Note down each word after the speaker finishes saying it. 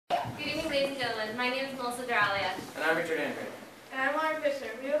Good evening, ladies and gentlemen. My name is Melissa Duralia. And I'm Richard Andrew. And I'm Lauren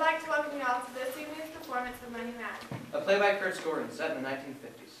Fisher. We would like to welcome you all to this evening's performance of Money Mad. A play by Kurt Gordon, set in the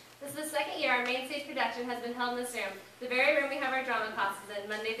 1950s. This is the second year our main stage production has been held in this room, the very room we have our drama classes in,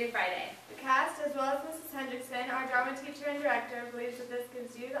 Monday through Friday. The cast, as well as Mrs. Hendrickson, our drama teacher and director, believes that this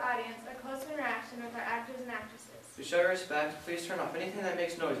gives you, the audience, a closer interaction with our actors and actresses. To show respect, please turn off anything that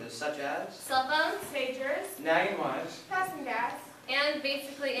makes noises, such as Cell phones, Pagers, nagging wives, passing gas. and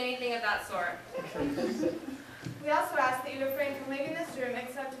basically anything of that sort. We also ask that you refrain from leaving this room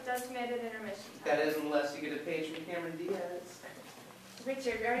except at designated intermission time. that is, unless you get a page from Cameron Diaz.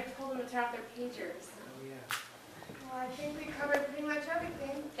 Richard, we already told them to turn off their pagers. Oh, yeah. Well, I think we covered pretty much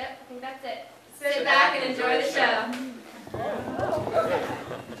everything. Yep, I think that's it. Sit back and enjoy the show.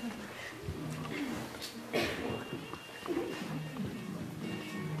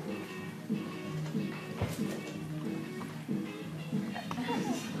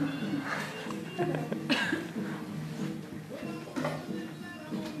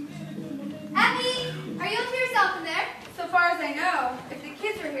 Abby, are you up to yourself in there? So far as I know, if the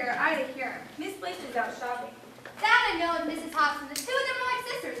kids were here, I'd hear them. Miss Blake is out shopping. That I know with Mrs. Hobson. The two of them are like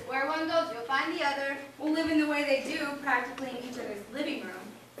sisters. Where one goes, you'll find the other. Well, living the way they do, practically in each other's living room.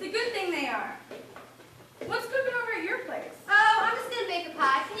 It's a good thing they are. What's cooking over at your place? Oh, I'm just gonna bake a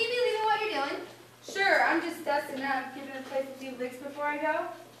pie. Can you be leaving what you're doing? Sure, I'm just dusting up, giving the place a few licks before I go.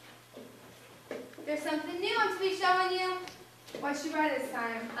 There's something new I'm to be showing you. What'd she buy this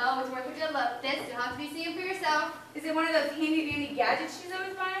time? Oh, it's worth a good look. This, you'll have to be seeing for yourself. Is it one of those handy-dandy gadgets she's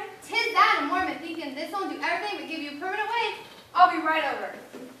always buying? Tis that and more been thinking this won't do everything but give you a permanent wave. I'll be right over.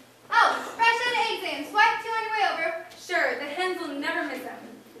 Oh, fresh out of eggs and swipe two on your way over. Sure, the hens will never miss them.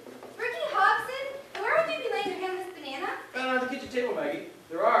 Ricky Hobson, where would you be laying your hand on this banana? Found on the kitchen table, Maggie.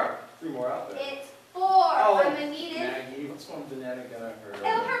 There are 3 more out there. It's 4. I'm gonna need it. Maggie, what's one banana gonna hurt?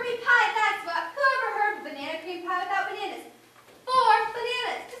 It'll hurt me pie, that's what. Whoever heard of banana cream pie without bananas? 4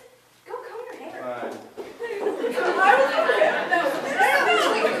 bananas. Just go comb your hair. Fine.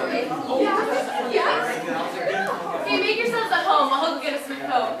 Hey, make yourselves at home. I'll go get us some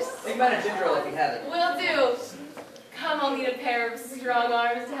Cokes. Think about a ginger ale if you have it. Will do. Come, I'll need a pair of strong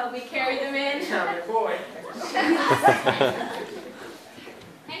arms to help me carry them in. I'm your boy.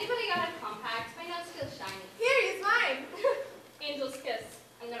 Anybody got a compact? My nose feels shiny. Here, use mine. Angel's kiss.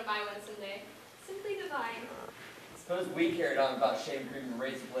 I'm gonna buy one someday. Simply divine. Suppose we carried on about shave cream and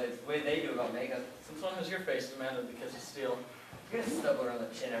razor blades the way they do about makeup. Since when has your face demanded because of steel? You get a stubble around the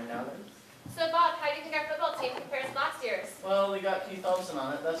chin every now and then. So, Bob, how do you think our football team compares to last year's? Well, we got Keith Elson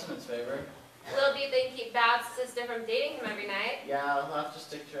on it. That's in its favor. Little do you think he'd bounce his sister from dating him every night. Yeah, I'll have to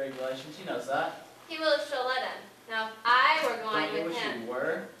stick to regulations. He knows that. He will if she'll let him. Now, if I were going Don't you with wish him. you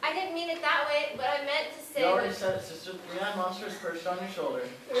were? I didn't mean it that way, but I meant to say You already was... said it, sister. The three-eyed monster is perched on your shoulder.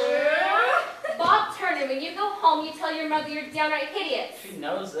 Bob Turner, when you go home, you tell your mother you're downright hideous. She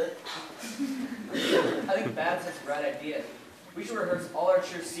knows it. I think Babs has the right idea. We should rehearse all our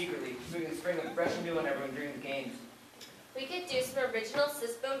cheers secretly, so we can spring a fresh and new on everyone during the games. We could do some original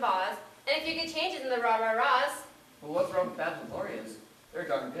sis boom bahs, and a few good changes in the rah-rah-rahs. Well, what's wrong with Babs and Gloria's? They're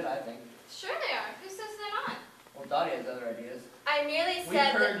darn good, I think. Sure they are. Who says they're not? Well, Dottie has other ideas. I merely We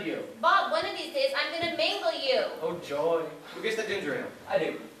said heard that... you. Bob, one of these days, I'm going to mangle you. Oh, joy. Who gets the ginger ale? I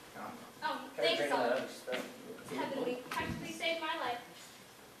do. Oh, Can I thanks, drink that Solomon. up? Just, Heavenly, practically saved my life.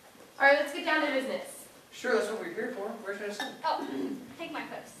 All right, let's get down to business. Sure, that's what we're here for. Where should I sit? Oh, take my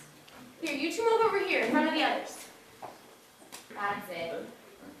post. Here, you two move over here in front of the others. That's it.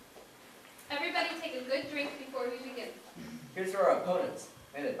 Everybody take a good drink before we begin. Here's to our opponents.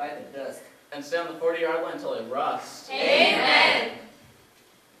 May they bite the dust. And stay on the 40-yard line until they rust. Amen.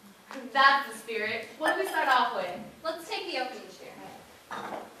 That's the spirit. What do we start off with? Let's take the opening cheer.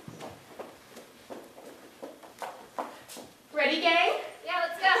 Ready, gang? Yeah,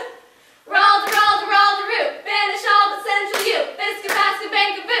 let's go. Roll-de-roll-de-roll-de-root. Banish all but Central U.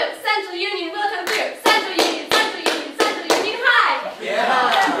 Biscuit-basket-bank-a-boo. Central Union will come through. Central Union, Central Union, Central Union high.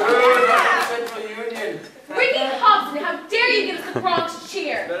 Yeah! Central Union. Ricky Hobson, how dare you give us the Bronx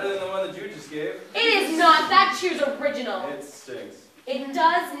cheer? Better than the one that you just gave. It is not. That cheer's original. It stinks. It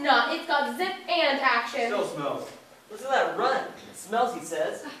does not. It's got zip and action. Still smells. Listen to that run. It smells, he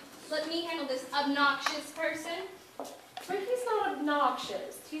says. Let me handle this obnoxious person. Ricky's not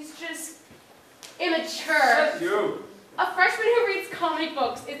obnoxious. He's just immature. That's you. A freshman who reads comic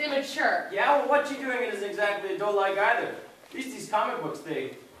books is immature. Yeah, well, what you doing isn't exactly adult-like either. At least these comic books,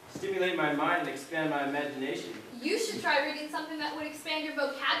 they stimulate my mind and expand my imagination. You should try reading something that would expand your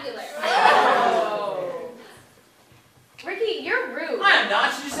vocabulary. Oh. Ricky, you're rude. I am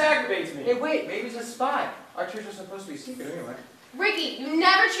not. She just aggravates me. Hey, wait, maybe he's a spy. Our cheers are supposed to be secret anyway. Ricky, you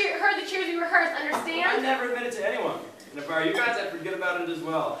never heard band? never admit it to anyone. And if I were you guys, I'd forget about it as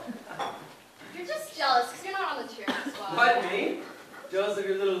well. You're just jealous because you're not on the cheering squad. What, me? Jealous of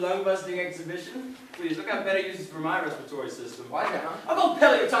your little lung-busting exhibition? Please, look at better uses for my respiratory system. Why, Grandma? I'll go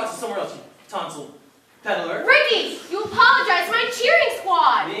peddle your tonsils somewhere else, you tonsil peddler. Ricky, you apologize to my cheering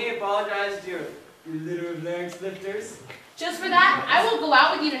squad. Me apologize to your litter of larynx lifters. Just for that, I won't go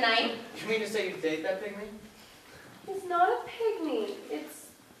out with you tonight. You mean to say you date that pygmy? He's not a pygmy.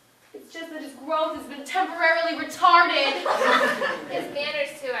 It's just that his growth has been temporarily retarded. His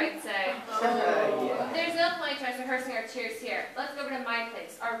manners too, I'd say. Yeah. There's no point in us rehearsing our cheers here. Let's go over to my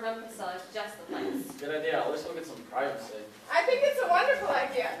place. Our room facility is just the place. Good idea. At least we'll get some privacy. I think it's a wonderful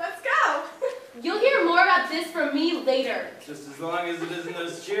idea. Let's go. You'll hear more about this from me later. Just as long as it isn't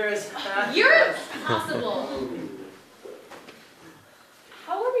those cheers. You're impossible.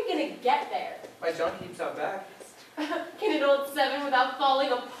 How are we gonna get there? My junk keeps out back. Can it hold 7 without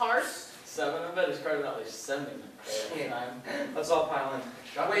falling apart? 7, I bet he's carving at least 70 minutes at a time. Let's all pile in.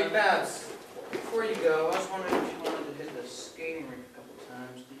 Wait, Babs. Before you go, I was wondering if you wanted to hit the skating rink a couple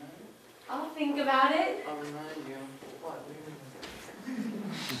times tonight. I'll think about it. I'll remind you. What? What do you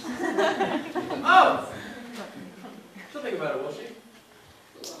mean? Oh! She'll think about it, will she?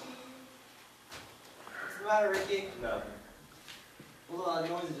 What's the matter, Ricky? No. Hold on, the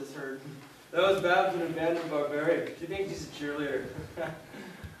noise I just heard. That was Babs and abandoned barbarian. She thinks she's a cheerleader.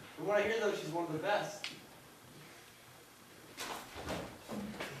 From what I hear, though, she's one of the best.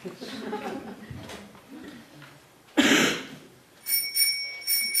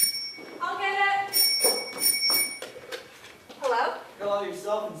 I'll get it. Hello? Go all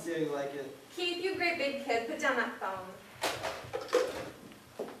yourself and see how you like it. Keith, you great big kid. Put down that phone.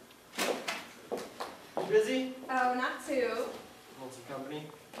 You busy? Oh, not too. Want some company?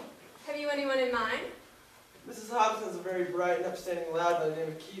 Have you anyone in mind? Mrs. Hobson's a very bright and upstanding lad by the name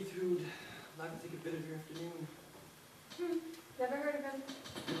of Keith who'd like to take a bit of your afternoon. Never heard of him.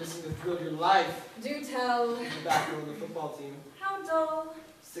 You're missing the thrill of your life. Do tell. The back row of the football team. How dull.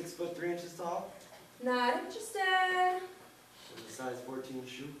 6'3" tall. Not interested. With a size 14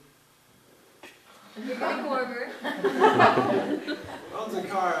 shoe. You're getting warmer. Owns a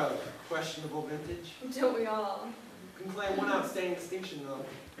car of questionable vintage. Don't we all? Can claim one outstanding distinction though.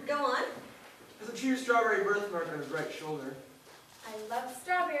 Go on. Has a true strawberry birthmark on his right shoulder. I love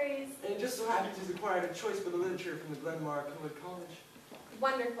strawberries. And it just so happens he's acquired a choice for the literature from the Glenmar College.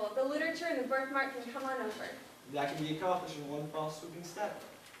 Wonderful. The literature and the birthmark can come on over. That can be accomplished in one false swooping step.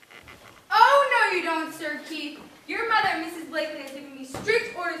 Oh, no you don't, Sir Keith. Your mother, Mrs. Blakely, has given me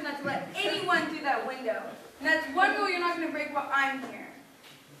strict orders not to let anyone through that window. And that's one rule you're not going to break while I'm here.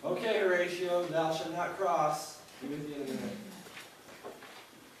 Okay, Horatio, thou shalt not cross. Be with you in a minute.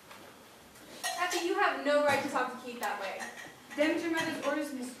 Effie, you have no right to talk to Keith that way. Them's your mother's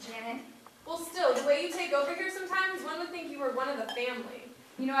orders, Miss Janet. Well, still, the way you take over here sometimes, one would think you were one of the family.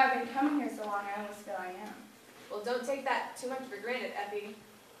 You know, I've been coming here so long, I almost feel I am. Well, don't take that too much for granted, Effie.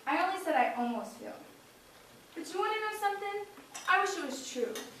 I only said I almost feel. But you want to know something? I wish it was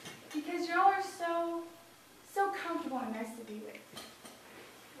true. Because y'all are so comfortable and nice to be with.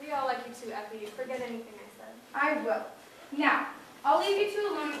 We all like you too, Effie. Forget anything I said. I will. Now, I'll leave you two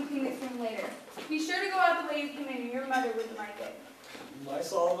alone and clean this room later. Be sure to go out the way you came in, or your mother wouldn't like it. My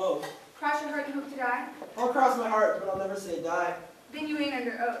solemn oath. Cross your heart and hope to die? I'll cross my heart, but I'll never say die. Then you ain't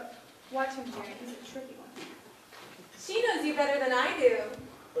under oath. Watch him, Janet. He's a tricky one. She knows you better than I do.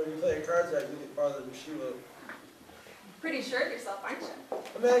 But if you play your cards right, you get farther than she will. Pretty sure of yourself, aren't you?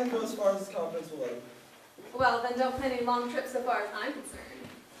 A man can go as far as his confidence will let him. Well, then don't plan any long trips so far as I'm concerned.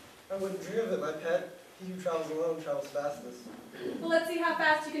 I wouldn't dream of it, my pet. He who travels alone travels fastest. Well, let's see how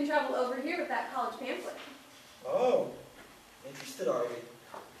fast you can travel over here with that college pamphlet. Oh, interested are we?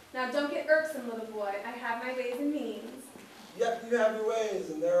 Now, don't get irksome, little boy. I have my ways and means. Yep, you have your ways,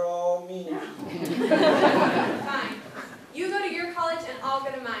 and they're all mean. Fine. You go to your college and I'll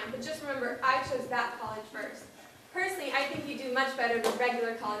go to mine. But just remember, I chose that college first. Personally, I think you do much better than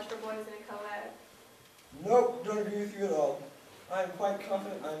regular college for boys in a co-ed. Nope, don't agree with you at all. I am quite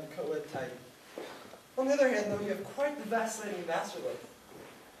confident I'm the co-ed type. On the other hand, though, you have quite the vacillating master look.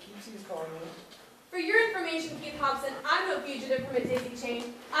 Keepsy's calling me. For your information, Keith Hobson, I'm no fugitive from a daisy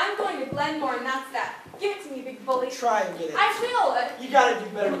chain. I'm going to Glenmore, and that's that. Give it to me, big bully. Try and get it. I will. You gotta do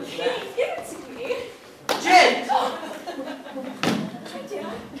better than that. Keith, give it to me. Jen! Hi,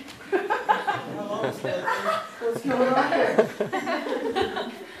 Dad. Hello, Miss Blakely. What's going on here?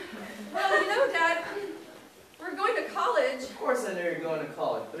 Well, you know, Dad, we're going to college. Of course I know you're going to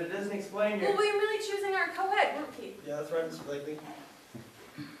college, but it doesn't explain your... Well, we're really choosing our co-ed, weren't we? Yeah, that's right, Mr. Blakely.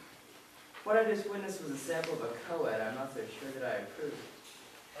 What I just witnessed was a sample of a co-ed. I'm not so sure that I approve.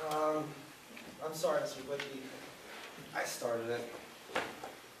 A I'm sorry, Mr. Whitby. I started it.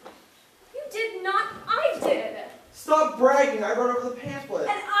 You did not, I did. Stop bragging! I wrote over the pamphlet. And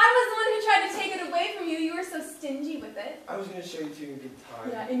I was the one who tried to take it away from you. You were so stingy with it. I was going to show you two in good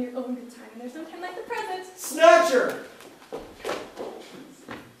time. Yeah, in your own good time. And there's no time like the present. Snatcher!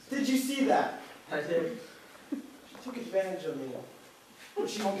 Did you see that? I did. She took advantage of me. But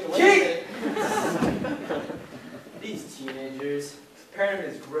she won't get away with it. These teenagers.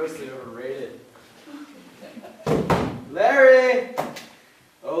 Parenthood is grossly overrated. Larry!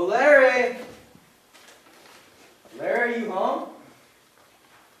 Oh, Larry! Larry, are you home?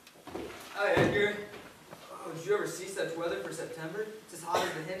 Hi, Edgar. Oh, did you ever see such weather for September? It's as hot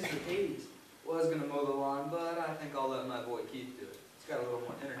as the hens of Hades. Was gonna mow the lawn, but I think I'll let my boy Keith do it. He's got a little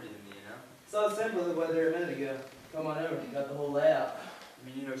more energy than me, you know? Saw the sample of the weather a minute ago. Come on over. Got the whole layout. I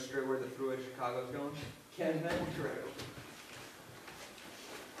mean, you know straight where the thruway to Chicago's going? Can't imagine. Right.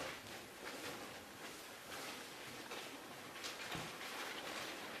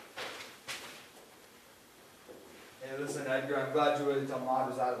 Hey, listen, Edgar, I'm glad you waited till Maud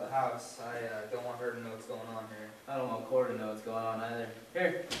was out of the house. I don't want her to know what's going on here. I don't want Cora to know what's going on either.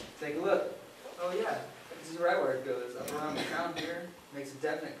 Here, take a look. Oh, yeah. This is right where it goes. Up around the town here. Makes a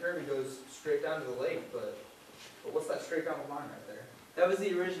definite curve and goes straight down to the lake, but what's that straight down the line right there? That was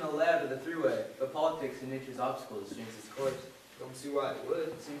the original layout of the thruway, but politics and nature's obstacles changed its course. Don't see why it would.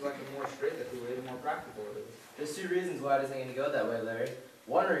 It seems like the more straight that the way, the more practical it is. There's two reasons why it isn't going to go that way, Larry.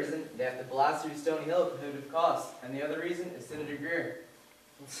 One reason, they have to blast through Stony Hill at prohibitive costs, and the other reason is Senator Greer.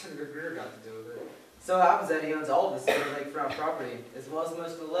 What's Senator Greer got to do with it? So it happens that he owns all of the Silver Lakefront property, as well as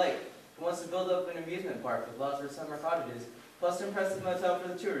most of the lake. He wants to build up an amusement park with lots of summer cottages, plus an impressive motel for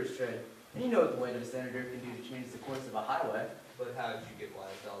the tourist trade. And you know what the weight of a senator can do to change the course of a highway. But how did you get wise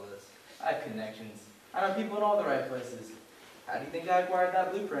to all this? I have connections. I know people in all the right places. How do you think I acquired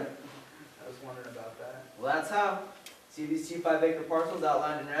that blueprint? I was wondering about that. Well, that's how. See these 2 5-acre parcels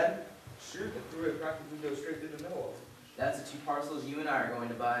outlined in red? Shoot, the thruway practically goes straight through the middle of them. That's the 2 parcels you and I are going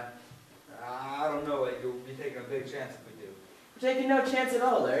to buy. I don't know, Edgar. We'll be taking a big chance if we do. We're taking no chance at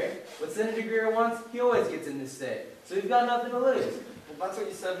all, Larry. What Senator Greer wants, he always gets in this state. So we've got nothing to lose. Well, that's what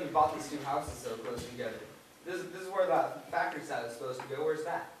you said when you bought these 2 houses so close together. This is where that factory site is supposed to go. Where's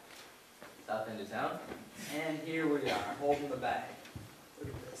that? South end of town. And here we are, holding the bag. Look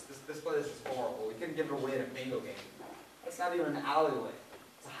at this. This place is horrible. We couldn't give it away in a bingo game. It's not even an alleyway.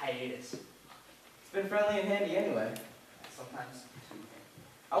 It's a hiatus. It's been friendly and handy anyway. Sometimes too.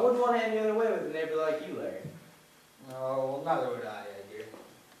 I wouldn't want it any other way with a neighbor like you, Larry. No, well, neither would I, Edgar.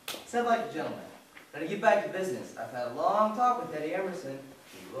 Said like a gentleman. Now to get back to business, I've had a long talk with Eddie Emerson.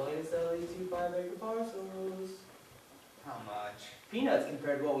 He's willing to sell these 2 5-acre parcels. How much? Peanuts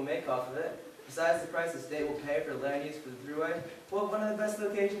compared to what we'll make off of it. Besides the price the state will pay for land use for the thruway, we'll have one of the best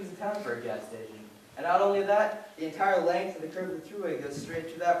locations in town for a gas station. And not only that, the entire length of the curve of the thruway goes straight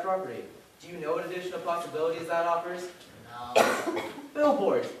through that property. Do you know what additional possibilities that offers? No.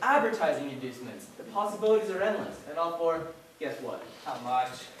 Billboards, advertising inducements. The possibilities are endless. And all for, guess what? How much?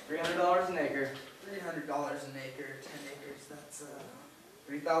 $300 an acre. $300 an acre, 10 acres, that's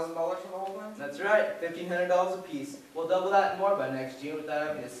 $3,000 for the whole thing? That's right, $1,500 a piece. We'll double that and more by next June without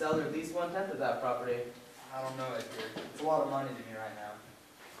having to sell or at least 1/10 of that property. I don't know, Edgar. It's a lot of money to me right now.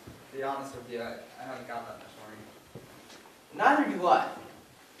 To be honest with you, I haven't got that much money. Neither do I.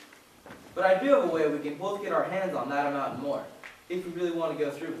 But I do have a way we can both get our hands on that amount and more, if we really want to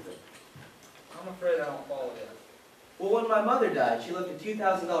go through with it. I'm afraid I don't follow you. Well, when my mother died, she left a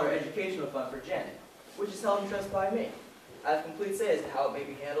 $2,000 educational fund for Janet, which is held in trust by me. I have complete say as to how it may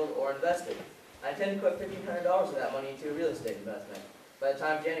be handled or invested. I intend to put $1,500 of that money into a real estate investment. By the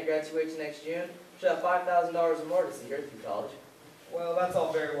time Janet graduates next June, she'll have $5,000 or more to see her through college. Well, that's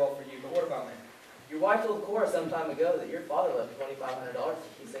all very well for you, but what about me? Your wife told Cora some time ago that your father left $2,500 for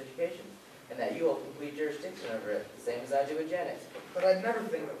Keith's education, and that you hold complete jurisdiction over it, the same as I do with Janet's. But I'd never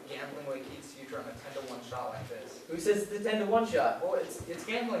think of gambling away Keith's future on a 10-to-1 shot like this. Who says it's a 10-to-1 shot? Well, it's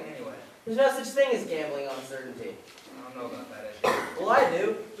gambling anyway. There's no such thing as gambling on certainty. I don't know about that, Edgar. Well, I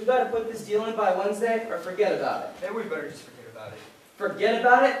do. We got to put this deal in by Wednesday, or forget about it. Maybe we better just forget about it. Forget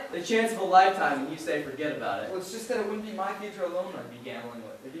about it? The chance of a lifetime, and you say forget about it. Well, it's just that it wouldn't be my future alone I'd be gambling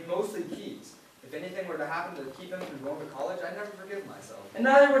with. It'd be mostly Keith's. If anything were to happen to keep him from going to college, I'd never forgive myself. And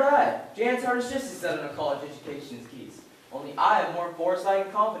neither would I. Janet's heart is just as set on a college education as Keith's. Only I have more foresight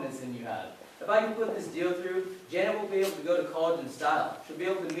and confidence than you have. If I can put this deal through, Janet will be able to go to college in style. She'll be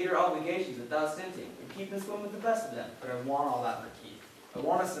able to meet her obligations without stinting, and keep and swim with the best of them. But I want all that for Keith. I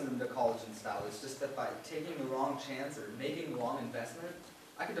want to send him to college in style. It's just that by taking the wrong chance or making the wrong investment,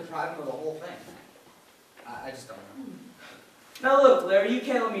 I could deprive him of the whole thing. I just don't know. Now look, Larry, you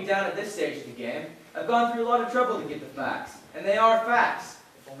can't let me down at this stage of the game. I've gone through a lot of trouble to get the facts, and they are facts.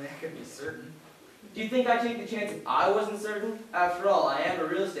 If only I could be certain. Do you think I'd take the chance if I wasn't certain? After all, I am a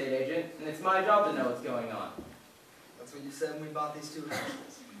real estate agent, and it's my job to know what's going on. That's what you said when we bought these 2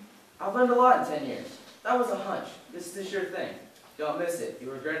 houses. I've learned a lot in 10 years. That was a hunch. This is a sure thing. Don't miss it.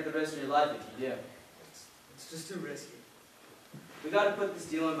 You'll regret it the rest of your life if you do. It's just too risky. We gotta put this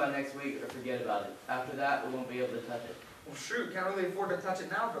deal in by next week or forget about it. After that, we won't be able to touch it. Well, shoot, can't really afford to touch it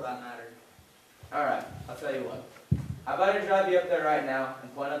now for that matter. Alright, I'll tell you what. How about I drive you up there right now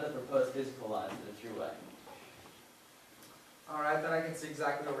and point out the proposed physical lines that are your way? Alright, then I can see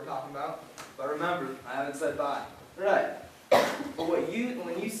exactly what we're talking about. But remember, I haven't said bye. Right. But when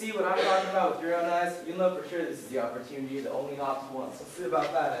you see what I'm talking about with your own eyes, you'll know for sure this is the opportunity that only hops once. We'll see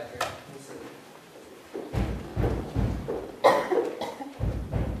about that, Edgar. We'll see.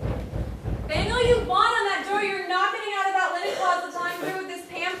 Bang all you want on that door. You're not getting out of that linen closet till I'm through with this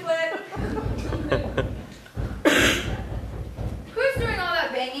pamphlet. Who's doing all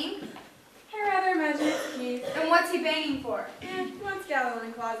that banging? I rather imagine it's Keith. And what's he banging for? He wants to get out of the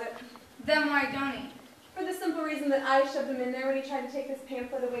linen closet. Then why don't he? For the simple reason that I shoved him in there when he tried to take this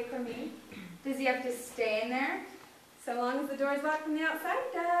pamphlet away from me. Does he have to stay in there? So long as the door's locked from the outside,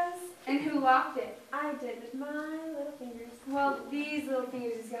 it does. And who locked it? I did with my little fingers. Well, these little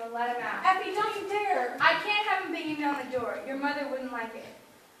fingers is gonna let him out. Effie, don't you dare! I can't have him banging down the door. Your mother wouldn't like it.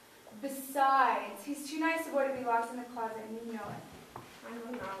 Besides, he's too nice a boy to be locked in the closet, and you know it. I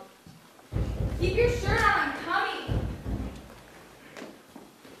don't know. Keep your shirt on, I'm coming.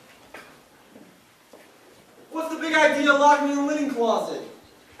 What's the big idea of locking me in the linen closet?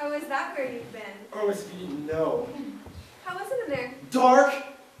 Oh, is that where you've been? Oh, as if you didn't know. How was it in there? Dark?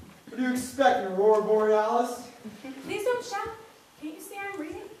 What do you expect, an aurora borealis? Please don't shout. Can't you see I'm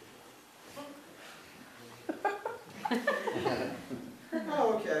reading?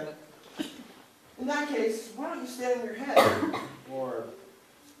 Oh, okay. In that case, why don't you stand on your head? Or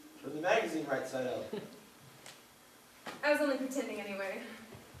turn the magazine right side up. I was only pretending anyway.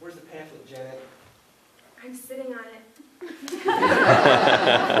 Where's the pamphlet, Janet? I'm sitting on it.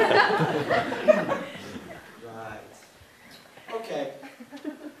 Right. Okay.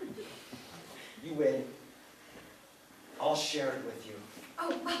 You win. I'll share it with you.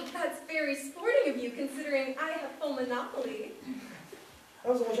 Oh, well, that's very sporting of you, considering I have full monopoly. I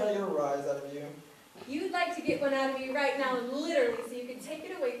was only trying to get a rise out of you. You'd like to get one out of me right now, literally, so you could take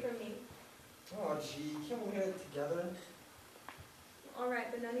it away from me. Oh, gee, can't we get it together? All right,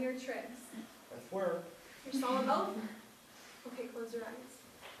 but none of your tricks. I swear. Your solemn oath? Okay, close your eyes.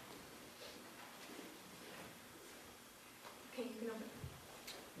 Okay, you can open it.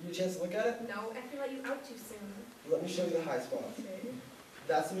 You get a chance to look at it? No, I feel like you out too soon. Let me show you the high spots. Okay.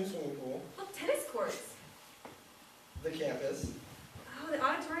 That's the new swimming pool, Look, tennis courts. the campus, Oh, the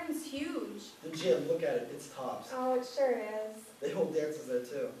auditorium's huge. the gym. Look at it, it's tops. Oh, it sure is. They hold dances there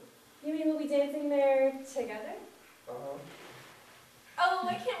too. You mean we'll be dancing there together? Uh-huh. Oh,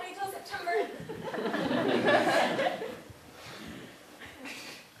 I can't wait till September.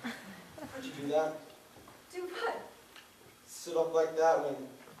 How'd you do that? Do what? Sit up like that when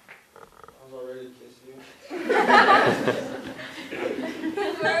I was all ready to kiss you.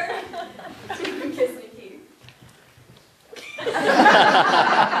 You were? You can kiss me, Keith.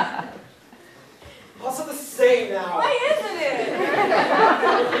 What's it the same now? Why isn't it?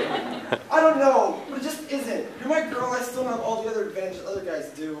 I don't know, but it just isn't. You're my girl, I still have all the other advantages other guys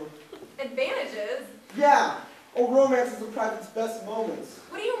do. Advantages? Yeah. Oh, romance is the private's best moments.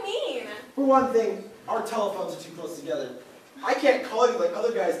 What do you mean? For one thing, our telephones are too close together. I can't call you like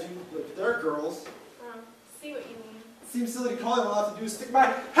other guys do with their girls. See what you mean. Seems silly to call you, all I have to do is stick my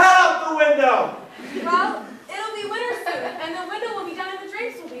head out the window! Well, it'll be winter soon, and the window will be down and the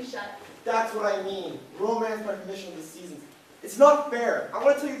drapes will be shut. That's what I mean. Romance by permission of the seasons. It's not fair. I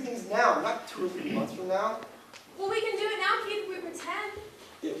want to tell you things now, not 2 or 3 months from now. Well, we can do it now, Keith, if we pretend.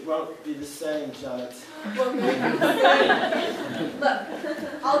 It won't be the same, Janet. Well, maybe. Look,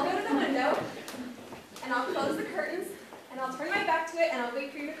 I'll go to the window, and I'll close the curtains, and I'll turn my back to it, and I'll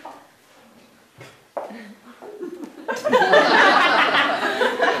wait for you to call.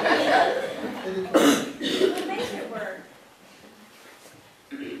 We'll make it work.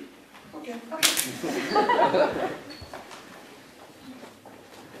 Okay.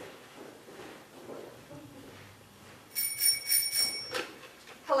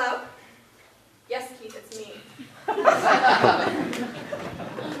 Hello? Yes, Keith, it's me.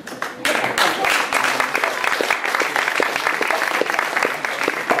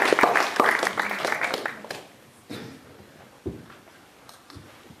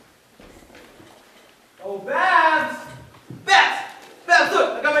 Oh, Babs! Babs!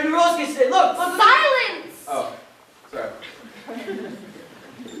 our new roller skates today. Look, look, look. Silence! Oh, sorry.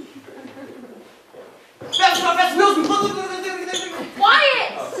 Fast, fast, wheels. Look, look, look, look, look, look, look. Quiet!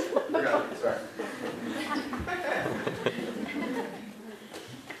 Oh, forgot. Sorry.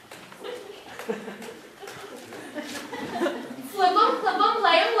 Flip 'em,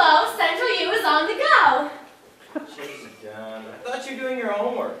 play 'em low. Central U is on the go. She's done. I thought you were doing your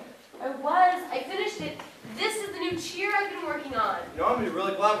homework. I was. I finished it. This is the new cheer I've been working on. You know, I'm gonna be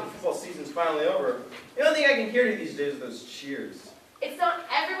really glad when football season's finally over. The only thing I can hear to these days are those cheers. It's not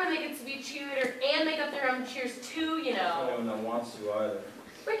everyone that gets to be a cheerleader and make up their own cheers too, you Not know. anyone that wants to either.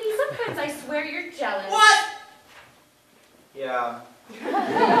 Ricky, sometimes I swear you're jealous. What? Yeah.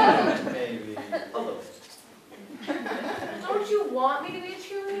 Maybe. A little. Don't you want me to be a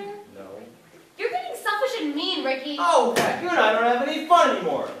cheerleader? No. You're getting selfish and mean, Ricky. Oh, heck, you and I don't have any fun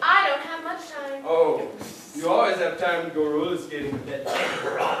anymore. I don't have much time. Oh, you always have time to go roller skating with that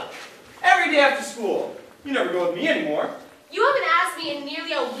every day after school. You never go with me anymore. You haven't asked me in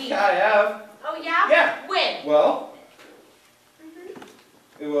nearly a week. Yeah, I have. Oh, yeah? Yeah. When? Well,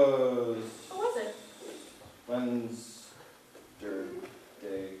 it was What was it? Wednesday.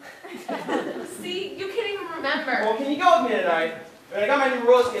 See, you can't even remember. Well, can you go with me tonight? And I got my new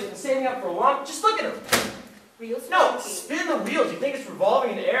roller skates, been saving up for a long. Just look at them. Real No, smoky. spin the wheels. You think it's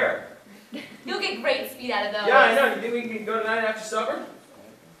revolving in the air? You'll get great speed out of those. Yeah, I know. You think we can go tonight after supper?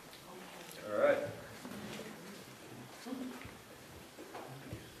 All right.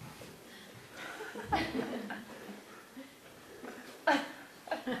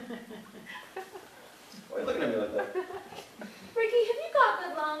 Why are you looking at me like that? Ricky, have you got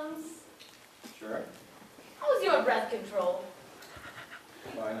good lungs? Sure. How's your breath control?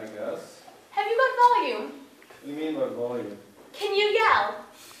 Fine, I guess. Have you got volume? What do you mean by volume? Can you yell?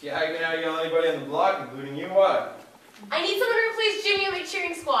 Yeah, I can out-yell anybody on the block, including you. What? I need someone to replace Jimmy on my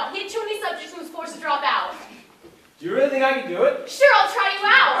cheering squad. He had too many subjects and was forced to drop out. Do you really think I can do it? Sure, I'll try you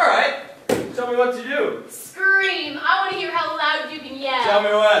out. All right. Tell me what to do. Scream. I want to hear how loud you can yell. Tell me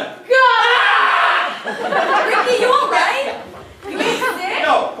when. Go! Ricky, you alright? You ain't sick?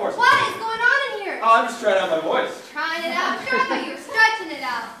 No, of course not. What is going on in here? Oh, I'm just trying out my voice. Trying it out? Sure, I thought you were stretching it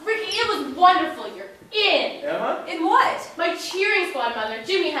out. Ricky, it was wonderful. You're in. Emma? In what? My cheering squad mother,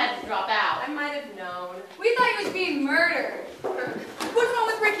 Jimmy, had to drop out. I might have known. We thought he was being murdered. What's wrong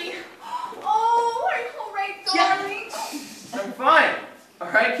with Ricky? Oh, are you alright, darling? I'm fine. All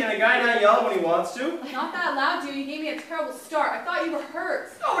right, can a guy not yell when he wants to? Not that loud, dude. You gave me a terrible start. I thought you were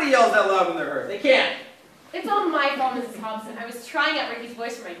hurt. Nobody yells that loud when they're hurt. They can't. It's all my fault, Mrs. Thompson. I was trying out Ricky's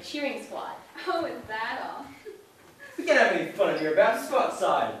voice for my cheering squad. Oh, is that all? We can't have any fun in here, Babs. Let's go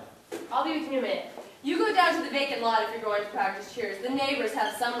outside. I'll be with you in a minute. You go down to the vacant lot if you're going to practice cheers. The neighbors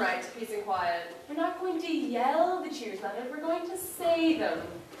have some right to peace and quiet. We're not going to yell the cheers, Mother. We're going to say them.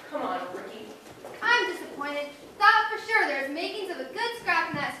 Come on, Ricky. I'm disappointed. Thought for sure there was makings of a good scrap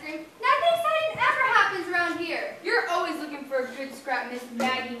in that scream. Nothing exciting ever happens around here. You're always looking for a good scrap, Miss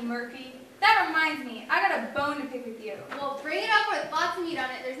Maggie Murphy. That reminds me, I got a bone to pick with you. Well, bring it up with lots of meat on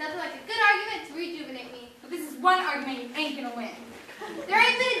it. There's nothing like a good argument to rejuvenate me. But this is one argument you ain't gonna win. There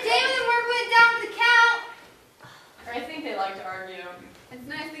ain't been a day when the work went down for the count. I think they like to argue. It's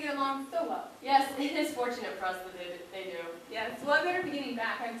nice to get along so well. Yes, it is fortunate for us that they do. Yes, well, I better be getting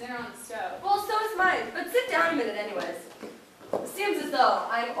back. I have dinner on the stove. Well, so is mine. But sit down a minute anyways. It seems as though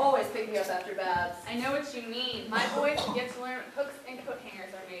I'm always picking up after Babs. I know what you mean. My boys get to learn what hooks and coat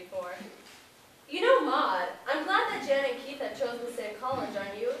hangers are made for. You know, Maud, I'm glad that Jen and Keith have chosen to stay at college,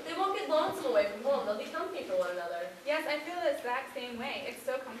 aren't you? They won't get lonesome away from home. They'll be comfy for one another. Yes, I feel the exact same way. It's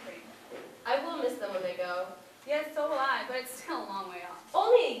so comforting. I will miss them when they go. Yes, so will I, but it's still a long way off.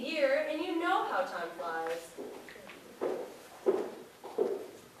 Only a year, and you know how time flies. You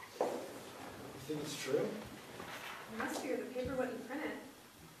think it's true? It must be, or the paper wouldn't print it.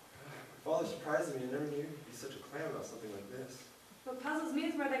 My father surprised me. I never knew he'd be such a clam about something like this. What puzzles me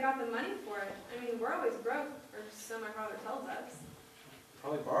is where they got the money for it. I mean, we're always broke, or so my father tells us.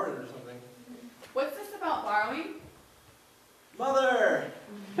 Probably borrowed it or something. What's this about borrowing? Mother!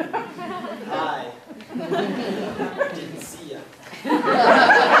 Hi. Didn't see ya.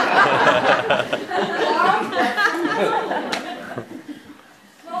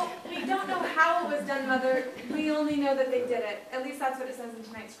 Well, we don't know how it was done, Mother. We only know that they did it. At least that's what it says in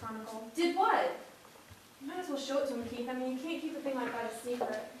tonight's Chronicle. Did what? You might as well show it to him, Keith. I mean, you can't keep a thing like that a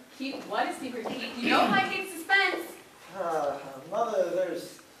secret. Keep what a secret, Keith? You know I hate suspense. Mother,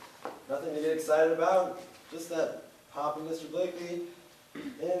 there's nothing to get excited about. Just that Pop and Mr. Blakely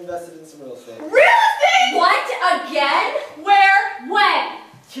invested in some real estate. Real estate? What? Again? Where? When?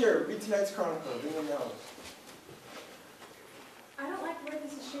 Here, read tonight's Chronicle. Bring them down. I don't like the way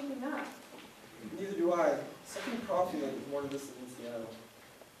this is shaped confident more distant than Seattle.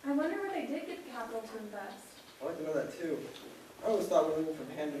 I wonder where they did get the capital to invest. I'd like to know that too. I always thought we were moving from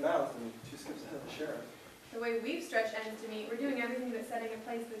hand to mouth and 2 skips ahead of the sheriff. The way we've stretched ends to meet, we're doing everything but setting a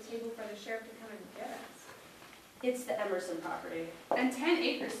place at the table for the sheriff to come and get us. It's the Emerson property. And 10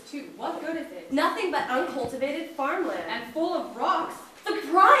 acres too. What good is it? Nothing but uncultivated farmland. And full of rocks. The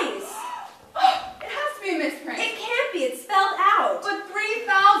price! It has to be a misprint. It can't be, it's spelled out. But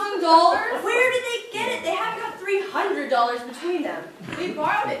 $3,000? Where did they get it? They haven't got $300 between them. They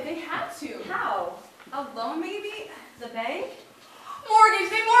borrowed it. They had to. How? A loan maybe? The bank? Mortgage.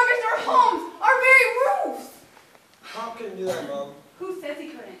 They mortgaged our homes. Our very roofs. Pop couldn't do that, Mom. Who says he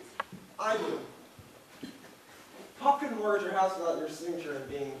couldn't? I do. Pop couldn't mortgage your house without your signature and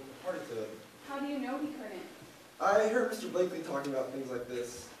being a party to it. How do you know he couldn't? I heard Mr. Blakely talking about things like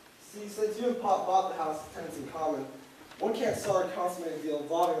this. See, since you and Pop bought the house as tenants in common, one can't sell or consummate a deal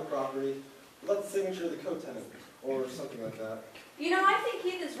involving the property without the signature of the co-tenant, or something like that. You know, I think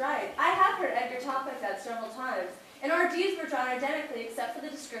Keith is right. I have heard Edgar talk like that several times, and our deeds were drawn identically except for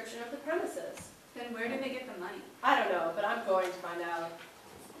the description of the premises. Then where did they get the money? I don't know, but I'm going to find out.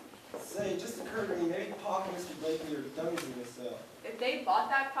 Say, it just occurred to me, maybe Pop and Mr. Blakely are dummies in this sale. If they bought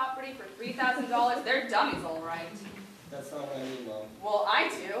that property for $3,000, they're dummies, all right. That's not what I mean, Mom. Well, I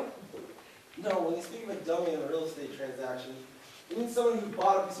do. No, when you speak of a dummy in a real estate transaction, you mean someone who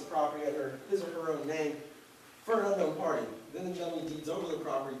bought a piece of property under his or her own name for an unknown party. Then the dummy deeds over the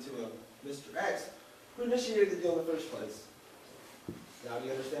property to a Mr. X, who initiated the deal in the first place. Now do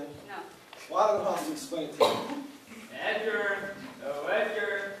you understand? No. Well, I don't know how to explain it to you. Edgar! Oh,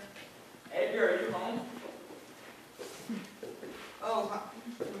 Edgar! Edgar, are you home? Oh, hi.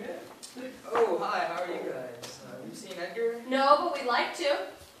 Oh, hi, how are you guys? Have you seen Edgar? No, but we'd like to.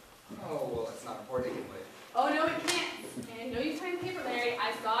 Oh, well, that's not important anyway. Oh, no, it can't. And no, you signed paper, Larry.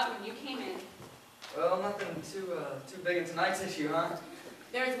 I saw it when you came in. Well, nothing too big in tonight's issue, huh?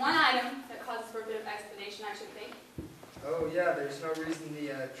 There's one item that causes for a bit of explanation, I should think. Oh, yeah, there's no reason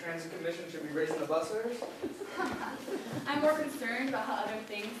the Transit Commission should be raising the bus fares? I'm more concerned about how other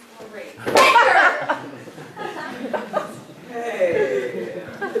things will rate. Hey!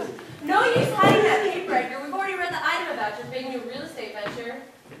 No use hiding that paper, Edgar. We've already read the item about your big new real estate venture.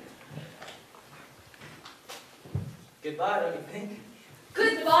 Goodbye, don't you think?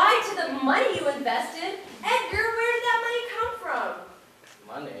 Goodbye to the money you invested. Edgar, where did that money come from?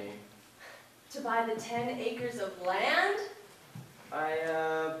 Money. To buy the 10 acres of land?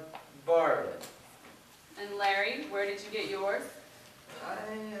 I, borrowed it. And Larry, where did you get yours?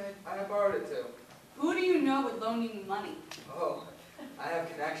 I borrowed it too. Who do you know would loan you money? Oh, I have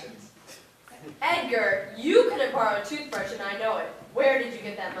connections. Edgar, you couldn't borrow a toothbrush and I know it. Where did you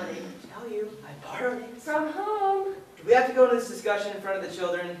get that money? Tell you, I borrowed it. From whom? Do we have to go into this discussion in front of the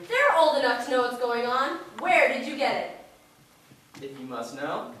children? They're old enough to know what's going on. Where did you get it? If you must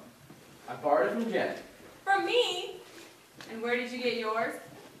know, I borrowed it from Jen. From me. And where did you get yours?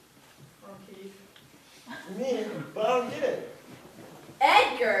 From Keith. Me, but I don't get it.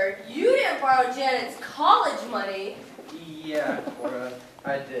 Edgar, you didn't borrow Janet's college money. Yeah, Cora,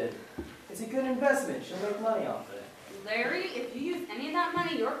 I did. It's a good investment. She'll make money off it. Larry, if you use any of that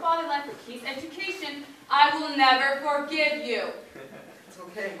money your father left for Keith's education, I will never forgive you. It's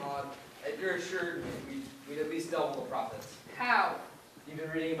okay, Maud. Edgar assured me we'd at least double the profits. How? You've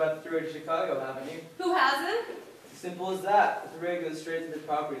been reading about the Through to Chicago, haven't you? Who hasn't? It's as simple as that. The rate goes straight to the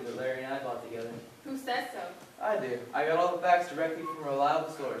property that Larry and I bought together. Who says so? I do. I got all the facts directly from a reliable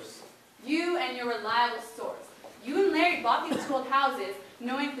source. You and your reliable source. You and Larry bought these two old houses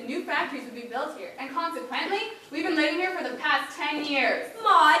knowing the new factories would be built here, and consequently, we've been living here for the past 10 years.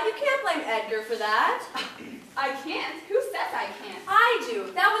 Maud, you can't blame Edgar for that. I can't? Who says I can't? I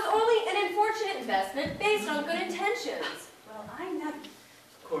do. That was only an unfortunate investment based on good intentions. Well, I never.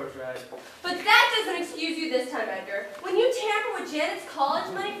 Of course, right. But that doesn't excuse you this time, Edgar. When you tamper with Janet's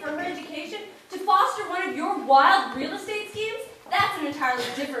college money for her education to foster one of your wild real estate schemes, that's an entirely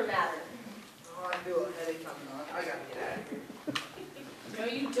different matter. Oh, I feel a headache coming on. I gotta get out of here. No,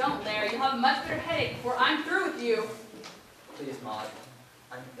 you don't, Larry. You'll have a much better headache before I'm through with you. Please, Maud.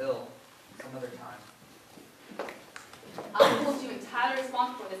 I'm ill. Some other time. I'll hold you entirely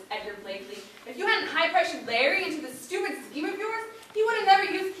responsible for this, Edgar Blakely. If you hadn't high-pressured Larry into this stupid scheme of yours, he would have never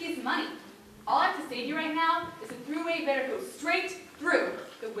used Keith's money. All I have to say to you right now is the throughway better go straight through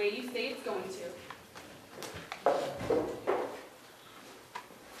the way you say it's going to.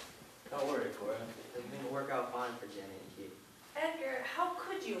 Don't worry, Cora. Everything will work out fine for Jenny and Keith. Edgar, how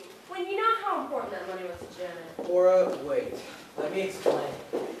could you? When you know how important that money was to Janet. Cora, wait. Let me explain.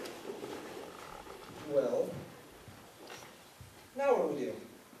 Well, now what do we do?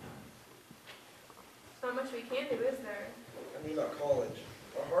 It's not much we can do, is there? I mean, about college.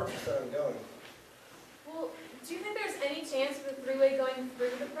 Our hearts are set on going. Well, do you think there's any chance of the three-way going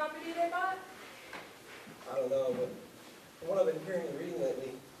through the property they bought? I don't know, but from what I've been hearing and reading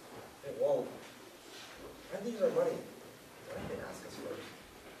lately, it won't. I think it's our money. Why didn't they ask us first?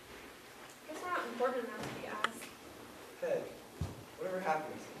 Guess we're not important enough to be asked. Hey, whatever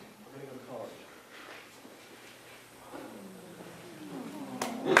happens, I'm gonna go to college.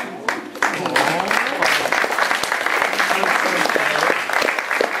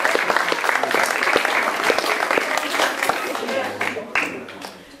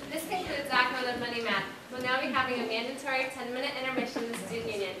 This concludes Act 1 of Money Math. We'll now be having a mandatory 10-minute intermission in the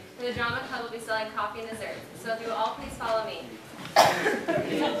student union, and the drama club will be selling coffee and desserts. So if you will all please follow me.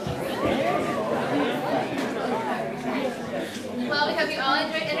 Well, we hope you all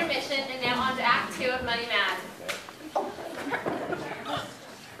enjoyed intermission, and now on to Act 2 of Money Math.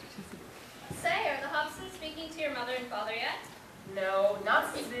 Say, are the Hobsons speaking to your mother and father yet? No,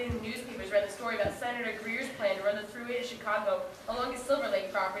 not since the newspapers read the story about Senator Greer's plan to run the thruway to Chicago along his Silver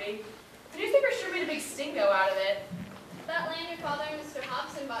Lake property. The newspapers sure made a big stinko out of it. That land your father and Mr.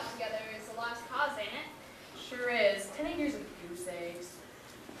 Hobson bought together is a lost cause, ain't it? Sure is. 10 acres of goose eggs.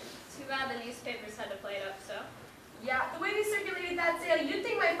 Too bad the newspapers had to play it up so. Yeah, the way they circulated that sale, you'd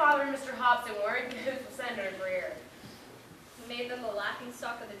think my father and Mr. Hobson weren't good for Senator Greer. Made them the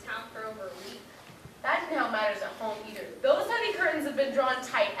laughingstock of the town for over a week. That didn't help matters at home either. Those heavy curtains have been drawn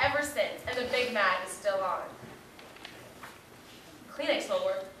tight ever since, and the Big Mac is still on. Kleenex will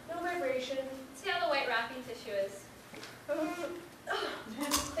work. No vibration. See how the white wrapping tissue is.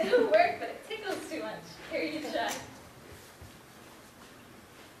 It'll work, but it tickles too much. Here, you try.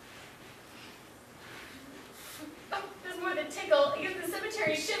 Oh, there's more than tickle. It gives the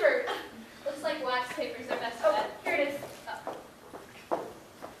cemetery a shiver. Looks like wax paper's their best Oh, bet. here it is.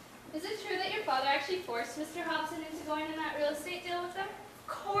 Is it true that your father actually forced Mr. Hobson into going in that real estate deal with them? Of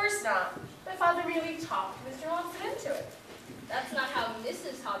course not. My father merely talked Mr. Hobson into it. That's not how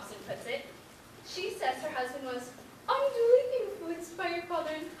Mrs. Hobson puts it. She says her husband was unduly influenced by your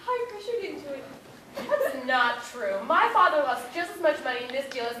father and high-pressured into it. That's not true. My father lost just as much money in this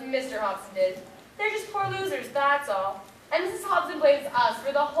deal as Mr. Hobson did. They're just poor losers, that's all. And Mrs. Hobson blames us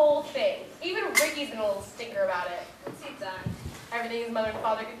for the whole thing. Even Ricky's been a little stinker about it. What's he done? Everything his mother and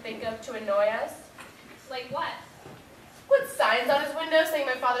father could think of to annoy us. Like what? Put signs on his window saying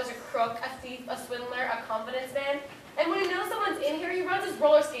my father's a crook, a thief, a swindler, a confidence man. And when he knows someone's in here, he runs his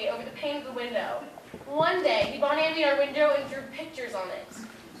roller skate over the pane of the window. One day, he Bon-Andy our window and drew pictures on it.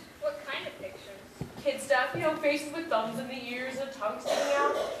 What kind of pictures? Kid stuff, you know, faces with thumbs in the ears and a tongue sticking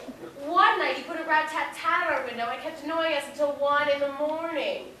out. One night, he put a rat-tat-tat on our window and kept annoying us until 1 in the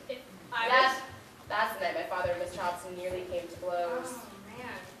morning. That's the night my father and Mr. Hobson nearly came to blows. Oh,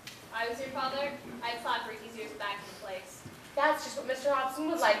 man. I was your father, I'd slap Ricky's ears back in place. That's just what Mr. Hobson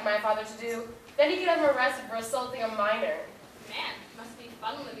would like my father to do. Then he could have him arrested for assaulting a minor. Man, must be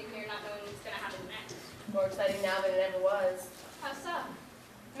fun living here not knowing what's going to happen next. More exciting now than it ever was. How so?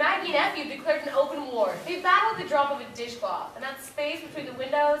 Maggie and Effie have declared an open war. They battle at the drop of a dishcloth, and that space between the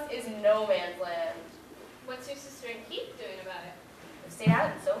windows is no man's land. What's your sister and Keith doing about it? They've stayed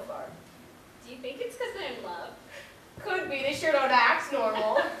out of it so far. Do you think it's because they're in love? Could be, they sure don't act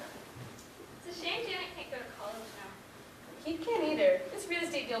normal. It's a shame Janet can't go to college now. Keith can't either. This real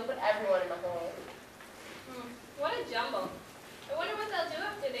estate deal put everyone in a hole. What a jumble. I wonder what they'll do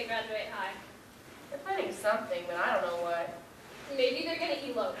after they graduate high. They're planning something, but I don't know what. Maybe they're going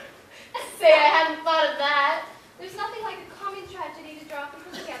to elope. Say I hadn't thought of that. There's nothing like a common tragedy to draw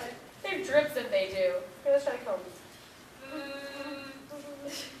people together. They're drips if they do. Here, let's try the combs.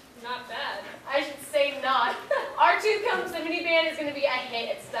 Not bad. I should say not. Our two-comb symphony band is going to be a hit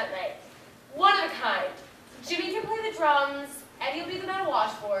at stunt night. One of a kind. Jimmy can play the drums, Eddie will be the metal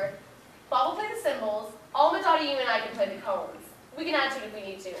washboard, Bob will play the cymbals, Alma, Dottie, you and I can play the cones. We can add to it if we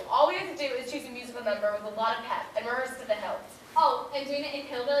need to. All we have to do is choose a musical number with a lot of pep and rehearse to the hilt. Oh, and doing it in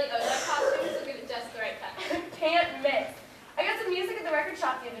hillbilly Ozark costumes will give it just the right touch. Can't miss. I got some music at the record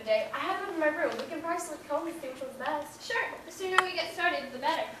shop the other day. I have it in my room. We can price with cones and see which one's best. Sure. The sooner we get started, the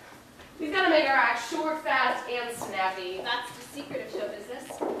better. We've got to make our act short, fast, and snappy. That's the secret of show business.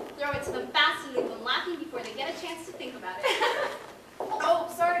 Throw it to them fast and leave them laughing before they get a chance to think about it. Oh,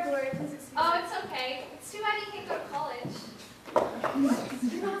 sorry, Gloria. Please excuse me. Oh, it's okay. It's too bad you can't go to college.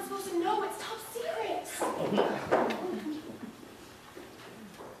 You're not supposed to know. It's top secret.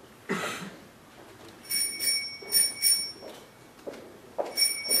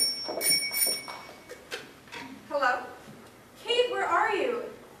 Hello? Kate, where are you?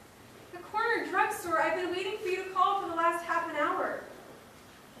 The corner drugstore. I've been waiting for you to call for the last half an hour.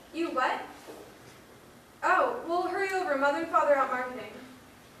 You what? Oh, well, hurry over. Mother and father out marketing.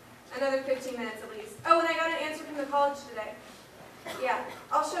 Another 15 minutes at least. Oh, and I got an answer from the college today. Yeah,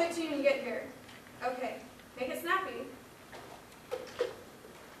 I'll show it to you when you get here. Okay, make it snappy.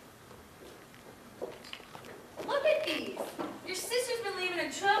 Look at these. Your sister's been leaving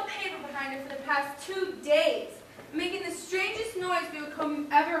a trail of paper behind her for the past 2 days, making the strangest noise through a comb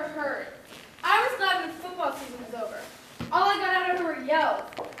you've ever heard. I was glad when the football season was over. All I got out of her were yells.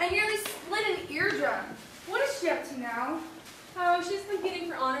 I nearly split an eardrum. What is she up to now? Oh, she's competing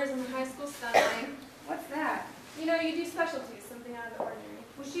for honors in the high school stunt line. What's that? You know, you do specialties, something out of the ordinary.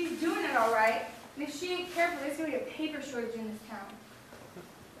 Well, she's doing it all right. And if she ain't careful, there's going to be a paper shortage in this town.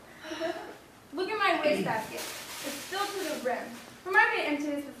 Look at my wastebasket. It's filled to the rim. Remind me to empty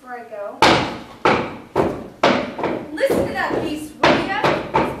this before I go. Listen to that beast, will ya?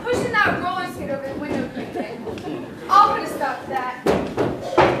 He's pushing that roller skate over the window thing. I'll put a stop to that.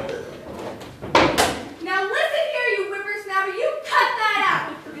 Now listen here, you whippersnapper. You cut that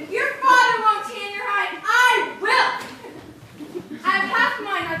out. If your father won't tan your hide, I will. I have half a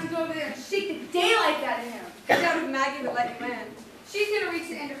mind not to go over there and shake the daylights out of him. I doubt if Maggie would let you in. She's going to reach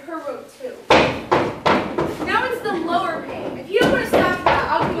the end of her rope, too. Now it's the lower pain. If you don't want to stop for that,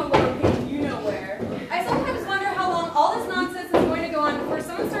 I'll give him a lower pain you know where. I sometimes wonder how long all this nonsense is going to go on before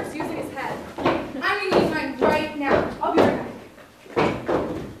someone starts using his head. I'm going to use mine right now. I'll be right back.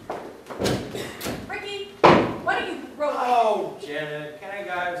 Ricky, why don't you grow up? Oh, Janet, can I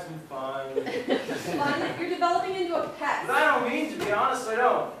go have some fun? Fun? You're developing into a pet. But I don't mean to be honest, I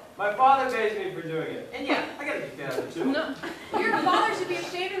don't. My father pays me for doing it. And yeah, I gotta get out of it too. No. Your father should be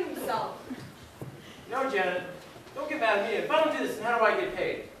ashamed of himself. No, Janet, don't get mad at me. If I don't do this, then how do I get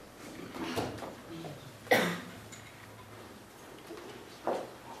paid?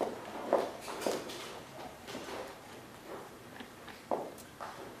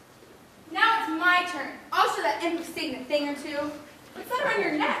 Now it's my turn. I'll show that imp of Satan a thing or two. What's that around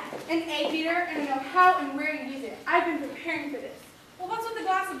your neck? An egg beater, and I know how and where to use it. I've been preparing for this. Well, what's with the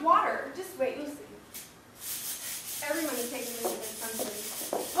glass of water? Just wait, you'll see. Everyone is taking this in country.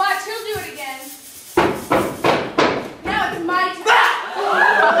 Watch, he'll do it again. Now it's my turn.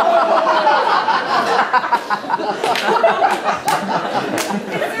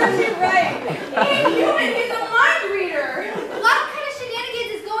 It serves you right. He ain't human, he's a mind reader. What kind of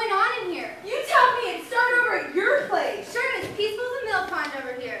shenanigans is going on in here? You tell me it started over at your place. Sure, it's peaceful as a mill pond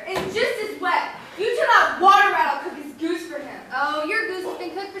over here. And just as wet. You tell that water rat I'll cook his goose for him. Oh, your goose has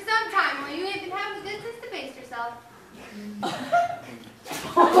been cooked for some time. Well, you ain't been having the good sense to face yourself. Now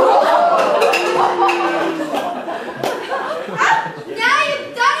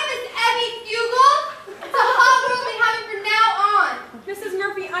you've done it, Miss Evie Fugle. It's a hot room we have it from now on. Mrs.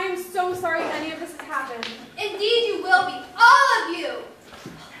 Murphy, I am so sorry any of this has happened. Indeed you will be, all of you.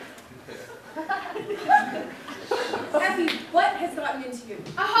 Effie, what has gotten into you?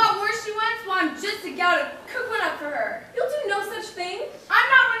 A hot worse she wants? Well, I'm just about to cook one up for her. You'll do no such thing. I'm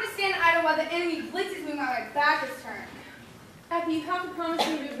not going to stand idle while the enemy blitzes me while my back is turned. Effie, you have to promise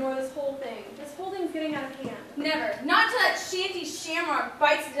me to ignore this whole thing. This whole thing's getting out of hand. Never. Not till that shanty shamrock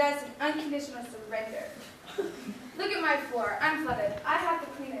bites the dust in unconditional surrender. Look at my floor. I'm flooded. I have to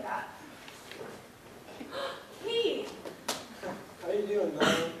clean it up. He. How you doing,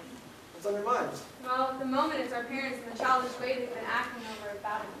 Melanie? What's on your mind? Well, at the moment it's our parents and the childish way they've been acting over a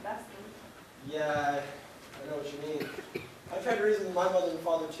bad investment. Yeah, I know what you mean. I've tried to reason with my mother and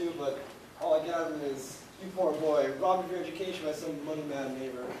father too, but all I get out of them is, you poor boy, robbed of your education by some money-mad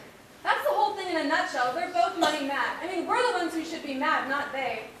neighbor. That's the whole thing in a nutshell. They're both money mad. I mean, we're the ones who should be mad, not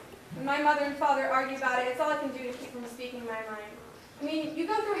they. When my mother and father argue about it, it's all I can do to keep from speaking my mind. I mean, you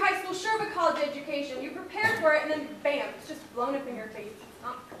go through high school, sure, of a college education. You prepare for it, and then bam, it's just blown up in your face. It's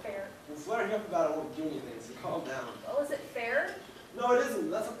not fair. And flaring up about it won't do anything, so calm down. Well, is it fair? No, it isn't.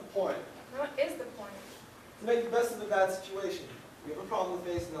 That's not the point. No, it is the point. To make the best of the bad situation. We have a problem to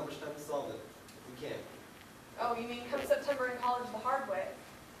face and how much time to solve it. We can. Oh, you mean come September in college the hard way?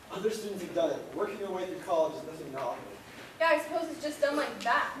 Other students have done it. Working your way through college is nothing novel. Yeah, I suppose it's just done like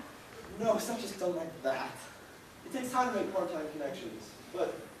that. No, it's not just done like that. It takes time to make part-time connections.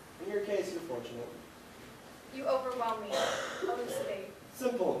 But in your case, you're fortunate. You overwhelm me. Elucidate.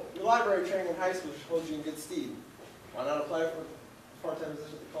 Simple. Your library training in high school holds you in good stead. Why not apply for a part-time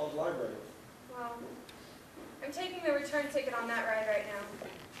position at the college library? Well, I'm taking the return ticket on that ride right now.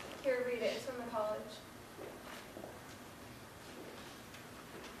 Here, read it. It's from the college.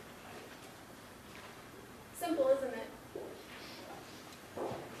 Simple, isn't it?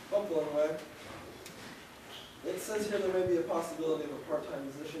 I'm blown away. It says here there may be a possibility of a part-time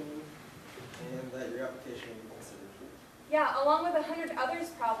position and that your application will be considered. Yeah, along with 100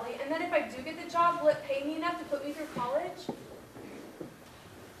 others probably. And then if I do get the job, will it pay me enough to put me through college?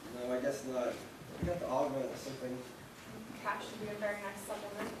 No, I guess not. You have to augment with something. Cash would be a very nice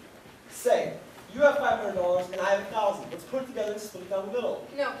supplement. Say, you have $500 and I have 1,000. Let's put it together and split it down the middle.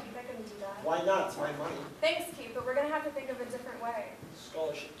 No, Keith, I couldn't do that. Why not? It's my money. Thanks, Keith, but we're going to have to think of a different way.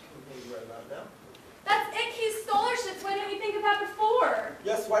 Scholarship committee right about now. That's it, Keith, scholarships. Why didn't we think of that before?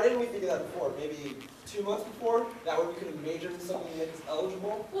 Yes, why didn't we think of that before? Maybe 2 months before? That way we could have majored in something that makes us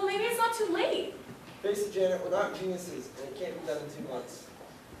eligible. Well, maybe it's not too late. Face it, Janet, we're not geniuses, and it can't be done in 2 months.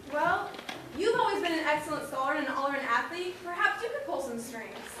 Well, you've always been an excellent scholar and an all-around athlete. Perhaps you could pull some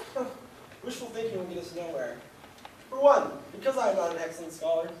strings. Wishful thinking will get us nowhere. For one, because I'm not an excellent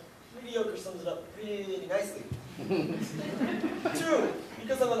scholar, mediocre sums it up pretty nicely. 2,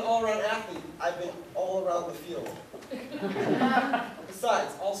 because I'm an all-around athlete, I've been all around the field.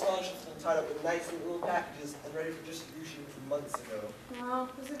 Besides, all scholarships have been tied up with nice and little packages and ready for distribution from months ago. Well,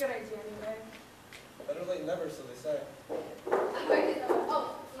 it was a good idea anyway. Better late than never, so they say.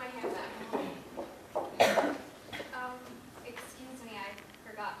 Oh, my handbag. Excuse me, I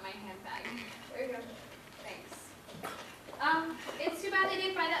forgot my handbag. There you go. Thanks. It's too bad they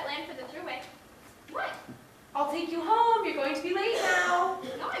didn't buy that land for the thruway. What? I'll take you home. You're going to be late now.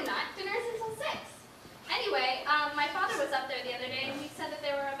 No, I'm not. Dinner is until 6. Anyway, my father was up there the other day and he said that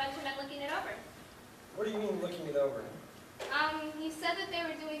there were a bunch of men looking it over. What do you mean looking it over? He said that they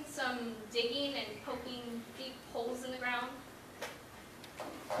were doing some digging and poking deep holes in the ground.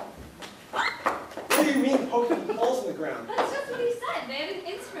 What do you mean poking holes in the ground? That's just what he said. They had an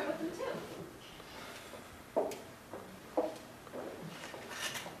instrument with them too.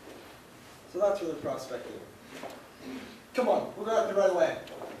 So that's really prospecting. Come on, we're going up there right away.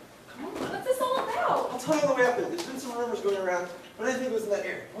 What's this all about? I'll tell you on the way up there. There's been some rumors going around, but I didn't think it was in that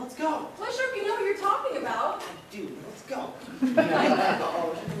area. Let's go. Well, sure, if you know what you're talking about. Dude, let's go.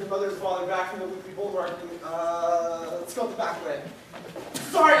 Uh-oh, your mother's falling back from the weekly bull market. Let's go the back way.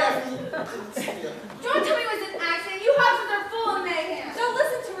 Sorry, Effie. Don't tell me it was an accident. You houses are full of mayhem. Don't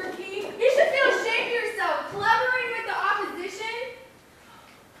listen to her, Keith. You should feel ashamed of yourself. Collaborating with the opposition?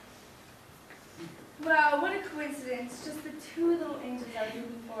 Wow, what a coincidence. Just the 2 little angels I was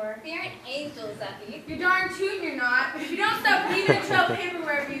looking for. They aren't angels, Effie. You're darn tootin' you're not. But if you don't stop leaving a trail of paper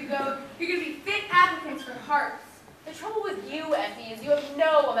wherever you go, you're going to be fit applicants for hearts. The trouble with you, Effie, is you have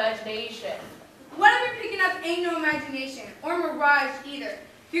no imagination. Whatever you're picking up ain't no imagination, or mirage either.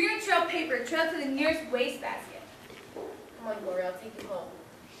 If you're going to trail paper, trail to the nearest wastebasket. Come on, Gloria, I'll take you home.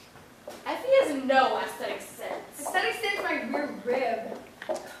 Effie has no aesthetic sense. Aesthetic sense my rear rib.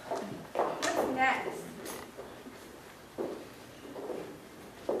 What's next?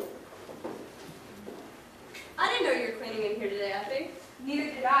 I didn't know you were cleaning in here today, Effie.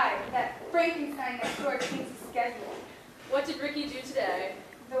 Neither did I. That Frankenstein next door changed his schedule. What did Ricky do today?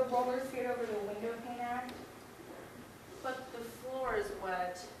 The roller skate over the window pane act. But the floor is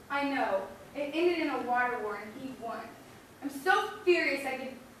wet. I know. It ended in a water war and he won. I'm so furious I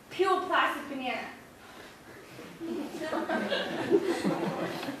could peel a plastic banana.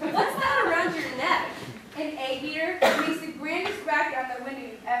 What's that around your neck? An egg eater makes the grandest racket on the window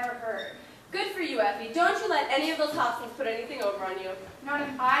you've ever heard. Good for you, Effie. Don't you let any of those Hobsons put anything over on you. Not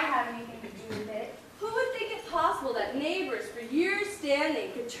if I have anything to do with it. Who would think it possible that neighbors for years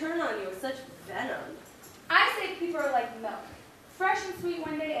standing could turn on you with such venom? I say people are like milk. Fresh and sweet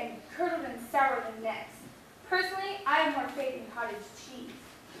one day and curdled and sour the next. Personally, I have more faith in cottage cheese.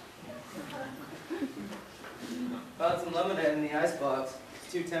 Found some lemonade in the icebox.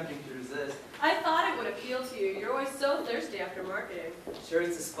 It's too tempting to resist. I thought it would appeal to you. You're always so thirsty after marketing. Sure,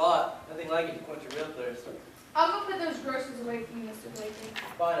 it's a spot. Nothing like it to quench your real thirst. I'll go put those groceries away from you, Mr. Blakely.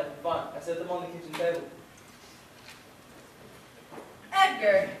 Fine, fine. I set them on the kitchen table.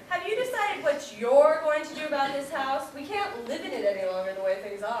 Edgar, have you decided what you're going to do about this house? We can't live in it any longer the way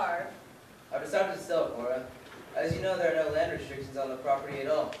things are. I've decided to sell it, Cora. As you know, there are no land restrictions on the property at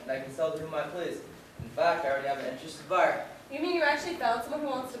all, and I can sell to whom I please. In fact, I already have an interested buyer. You mean you actually found someone who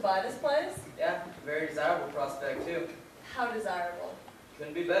wants to buy this place? Yeah, a very desirable prospect, too. How desirable.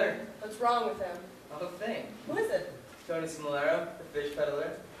 Couldn't be better. What's wrong with him? Not a thing. Who is it? Tony Similero, the fish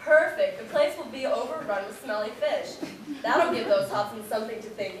peddler. Perfect. The place will be overrun with smelly fish. That'll give those Hobsons something to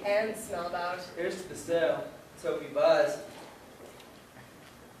think and smell about. Here's to the sale. Let's hope he buys.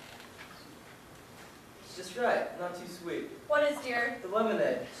 It's just right, not too sweet. What is, dear? The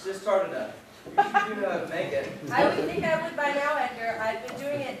lemonade. It's just hard enough. You do know how to make it. I would think I would by now, Edgar. I've been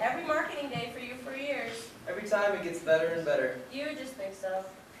doing it every marketing day for you for years. Every time it gets better and better. You just think so.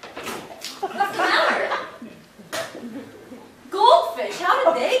 What's the matter? Goldfish,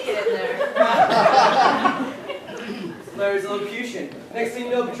 how did they get in there? Larry's elocution. Next thing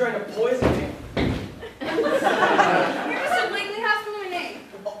you know, he'll be trying to poison me. Here, Mr. Blakely, have some lemonade.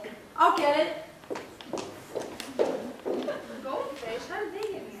 I'll get it. Goldfish? How did they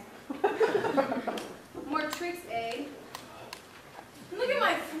get in here? More tricks, eh? Look at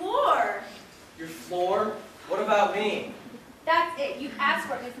my floor. Your floor? What about me? That's it. You asked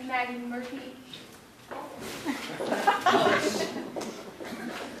for it, Miss Maggie Murphy.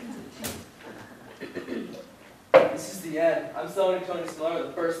 This is the end. I'm selling to Tony Smoller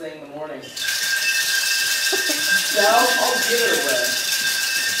the first thing in the morning. Now, I'll give it away.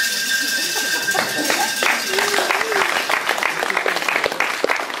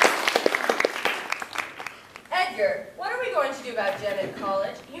 Edgar, what are we going to do about Jen in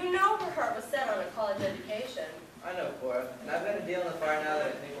college? You know her heart was set on a college education. I know, Cora, and I've got a deal in the fire now that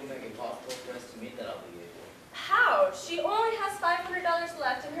I think will make it possible for us to meet that obligation. How? She only has $500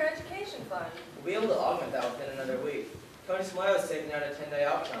 left in her education fund. We'll be able to augment that within another week. Tony Smoller is taking out a 10-day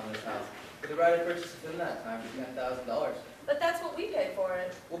option on this house, with the right of purchase within that time for $10,000. But that's what we paid for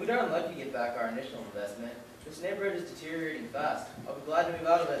it. We'll be darn lucky to get back our initial investment. This neighborhood is deteriorating fast. I'll be glad to move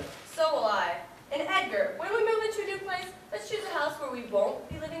out of it. So will I. And Edgar, when we move into a new place, let's choose a house where we won't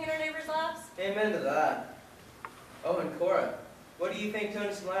be living in our neighbor's laps. Amen to that. Oh, and Cora, what do you think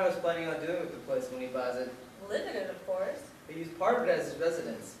Tony Smoller was planning on doing with the place when he buys it? Live in it, of course. He used part of it as his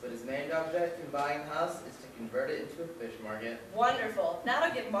residence, but his main object in buying the house is to convert it into a fish market. Wonderful.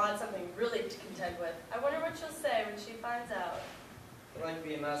 That'll give Maud something really to contend with. I wonder what she'll say when she finds out. I'd like to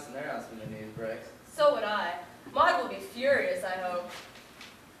be a mess in their house when the news breaks. So would I. Maud will be furious, I hope.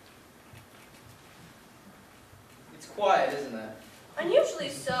 It's quiet, isn't it? Unusually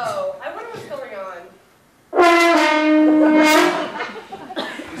so. I wonder what's going on.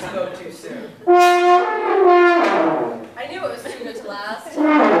 You spoke too soon. I knew it was too good to last.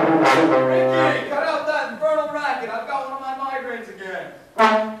 Ricky, cut out that infernal racket. I've got one of my migraines again.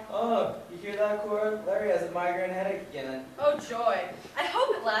 Oh, you hear that, Cora? Larry has a migraine headache again. Oh, joy. I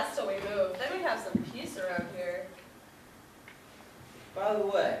hope it lasts till we move. Then we'd have some peace around here. By the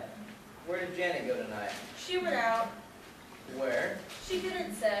way, where did Janet go tonight? She went out. Where? She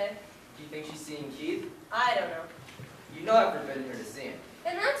didn't say. Do you think she's seeing Keith? I don't know. You know I've forbidden her to see him.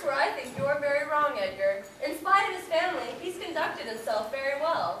 And that's where I think you're very wrong, Edgar. In spite of his family, he's conducted himself very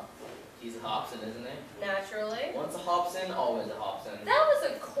well. He's a Hobson, isn't he? Naturally. Once a Hobson, always a Hobson. That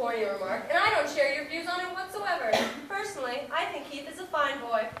was a corny remark, and I don't share your views on it whatsoever. Personally, I think Keith is a fine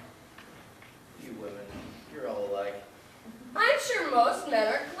boy. You women, you're all alike. I'm sure most men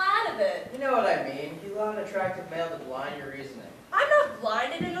are glad of it. You know what I mean. You allow an attractive male to blind your reasoning. I'm not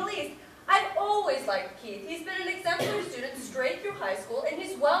blinded in the least. I've always liked Keith. He's been an exemplary student straight through high school, and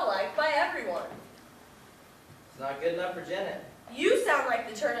he's well liked by everyone. It's not good enough for Janet. You sound like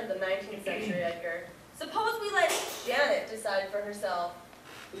the turn of the 19th century, Edgar. Suppose we let Janet decide for herself.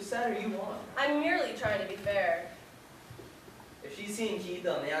 Whose side are you on? I'm merely trying to be fair. If she's seeing Keith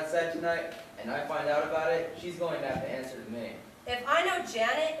on the outside tonight, and I find out about it, she's going to have to answer to me. If I know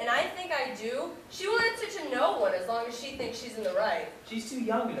Janet, and I think I do, she will answer to no one as long as she thinks she's in the right. She's too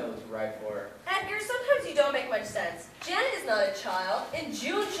young to know what's right for her. Edgar, sometimes you don't make much sense. Janet is not a child. In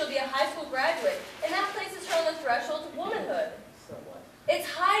June, she'll be a high school graduate, and that places her on the threshold of womanhood. So what? It's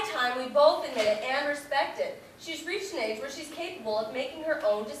high time we both admit it and respect it. She's reached an age where she's capable of making her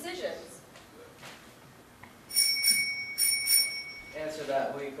own decisions. Answer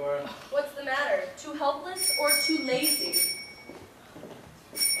that way, Cora. What's the matter? Too helpless or too lazy?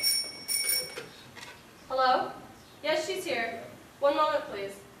 Hello? Yes, she's here. One moment,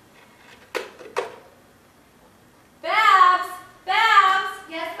 please. Babs! Babs!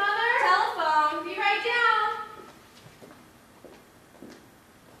 Yes, Mother? Telephone! Be right down.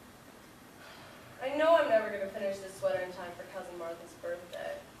 I know I'm never going to finish this sweater in time for Cousin Martha's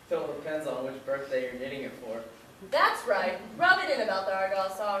birthday. It all depends on which birthday you're knitting it for. That's right. Rub it in about the Argyle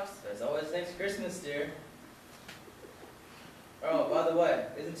socks. There's always next Christmas, dear. Oh, by the way,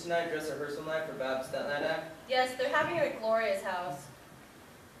 isn't tonight dress rehearsal night for Babs' that night act? Yes, they're having it at Gloria's house.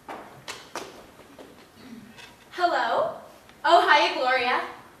 Hello? Oh, hiya, Gloria.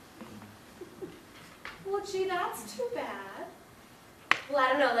 Well, gee, that's too bad. Well, I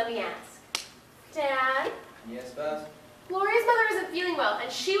don't know. Let me ask. Dad? Yes, Babs? Gloria's mother isn't feeling well,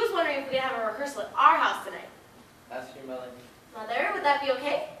 and she was wondering if we could have a rehearsal at our house tonight. Ask your mother. Mother, would that be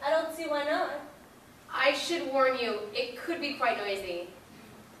okay? I don't see why not. I should warn you, it could be quite noisy.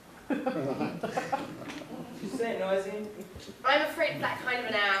 Did you say noisy? I'm afraid of that kind of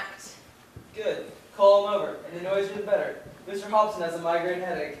an act. Good. Call him over, and the noisier the better. Mr. Hobson has a migraine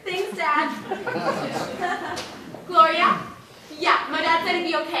headache. Thanks, Dad. Gloria? Yeah, my dad said it'd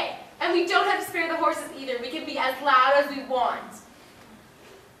be okay. And we don't have to spare the horses either. We can be as loud as we want.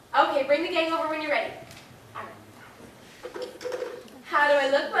 Okay, bring the gang over when you're ready. All right. How do I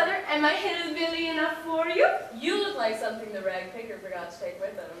look, Mother? Am I hillbilly enough for you? You look like something the rag picker forgot to take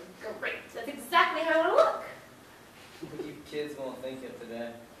with him. Great. That's exactly how I want to look. What you kids won't think of today.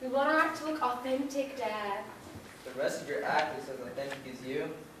 We want our act to look authentic, Dad. The rest of your act is as authentic as you.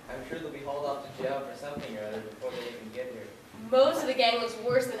 I'm sure they'll be hauled off to jail for something or other before they even get here. Most of the gang looks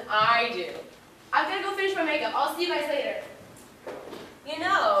worse than I do. I've got to go finish my makeup. I'll see you guys later. You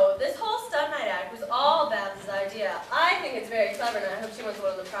know, this whole stunt night act was all Babs' idea. I think it's very clever, and I hope she wins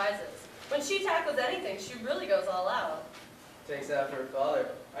one of the prizes. When she tackles anything, she really goes all out. Takes after her father.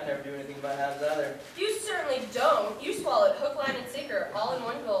 I never do anything by halves either. You certainly don't. You swallowed hook, line, and sinker, all in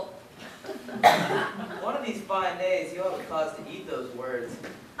one gulp. One of these fine days, you'll have a cause to eat those words.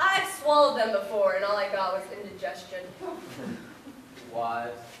 I've swallowed them before, and all I got was indigestion.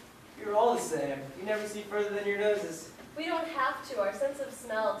 Wives. You're all the same. You never see further than your noses. We don't have to. Our sense of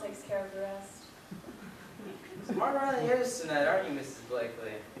smell takes care of the rest. Smart around the edges tonight, aren't you, Mrs.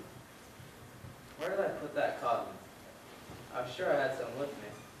 Blakely? Where did I put that cotton? I'm sure I had some with me.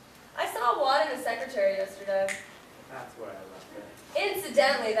 I saw Watt in the secretary yesterday. That's where I left it.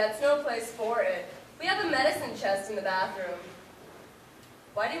 Incidentally, that's no place for it. We have a medicine chest in the bathroom.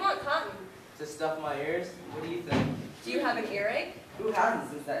 Why do you want cotton? To stuff my ears? What do you think? Do you have an earache? Who hasn't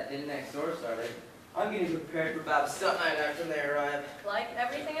since that din next door started? I'm getting prepared for Bab's stunt night after they arrive. Like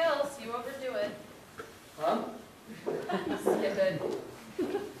everything else, you overdo it. Huh? Skip it. Come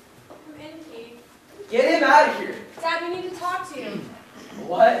in, Kate. Get him out of here! Dad, we need to talk to you.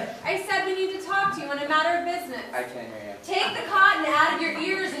 What? I said we need to talk to you on a matter of business. I can't hear Take the cotton out of your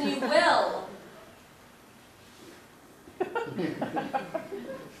ears and you will.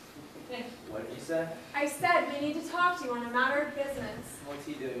 What did you say? I said we need to talk to you on a matter of business. What's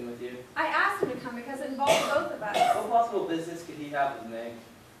he doing with you? I asked him to come because it involves both of us. What possible business could he have with me?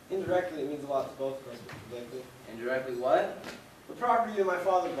 Indirectly, it means a lot to both of us, Mr. Blakely. Indirectly what? The property you and my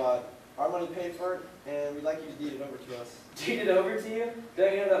father bought, our money paid for it, and we'd like you to deed it over to us. Deed it over to you?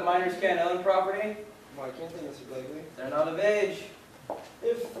 Don't you know that minors can't own property? Why can't they, Mr. Blakely? They're not of age.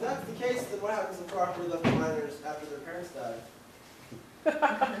 If that's the case, then what happens to the property left to minors after their parents die?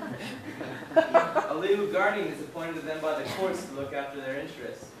 A legal guardian is appointed to them by the courts to look after their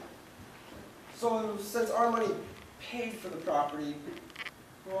interests. So, since our money paid for the property,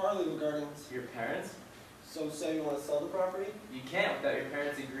 who are our legal guardians? Your parents? So, say you want to sell the property? You can't without your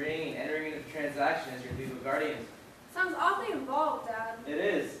parents agreeing and entering into the transaction as your legal guardians. Sounds awfully involved, Dad. It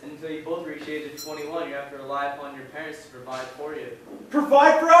is. Until you both reach the age of 21, you have to rely upon your parents to provide for you.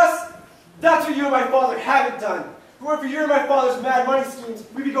 Provide for us? That's what you and my father haven't done. If it weren't for you and my father's mad money schemes,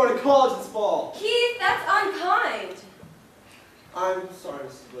 we'd be going to college this fall. Keith, that's unkind. I'm sorry,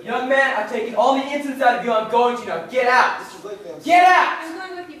 Mrs. Blakely. Young man, I've taken all the innocence out of you. I'm going to now. Get out! Mr. Blakely, Get out! I'm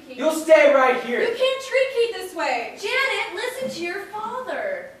going with you, Keith. You'll stay right here. You can't treat Keith this way. Janet, listen to your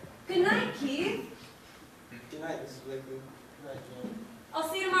father. Good night, Keith. Good night, Mrs. Blakely. Good night, Jan. I'll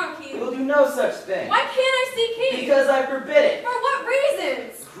see you tomorrow, Keith. You'll do no such thing. Why can't I see Keith? Because I forbid it. For what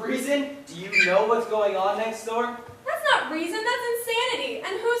reasons? Reason? Do you know what's going on next door? That's not reason, that's insanity.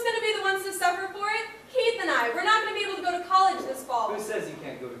 And who's going to be the ones to suffer for it? Keith and I. We're not going to be able to go to college this fall. Who says you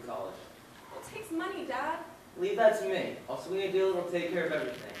can't go to college? It takes money, Dad. Leave that to me. I'll swing a deal that'll take care of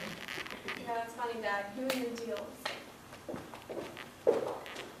everything. Yeah, that's funny, Dad. You and your deals.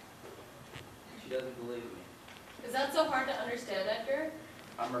 She doesn't believe me. Is that so hard to understand, Edgar?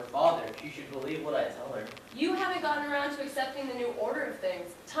 I'm her father. She should believe what I tell her. You haven't gotten around to accepting the new order of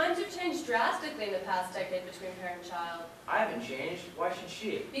things. Times have changed drastically in the past decade between parent and child. I haven't changed. Why should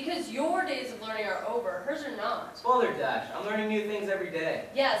she? Because your days of learning are over, hers are not. Balderdash. I'm learning new things every day.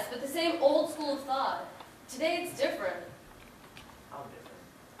 Yes, but the same old school of thought. Today it's different. How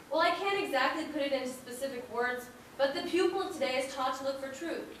different? Well, I can't exactly put it into specific words, but the pupil of today is taught to look for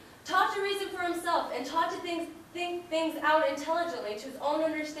truth, taught to reason for himself, and taught to think things out intelligently to his own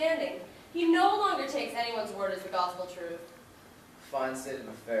understanding. He no longer takes anyone's word as the gospel truth. Fine state of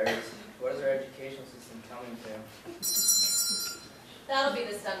affairs. What is our educational system coming to? That'll be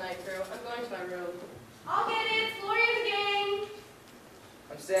the stunt night through. I'm going to my room. I'll get it. It's Gloria the gang.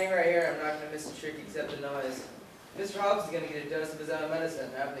 I'm staying right here. I'm not going to miss a trick except the noise. Mr. Hobbs is going to get a dose of his own medicine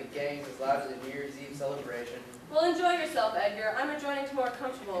after the gang's as loud as a New Year's Eve celebration. Well, enjoy yourself, Edgar. I'm adjourning to more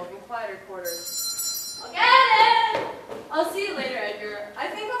comfortable and quieter quarters. I'll get it. I'll see you later, Edgar. I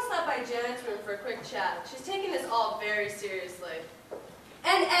think I'll stop by Janet's room for a quick chat. She's taking this all very seriously.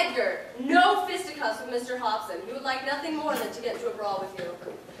 And Edgar, no fisticuffs with Mr. Hobson. He would like nothing more than to get into a brawl with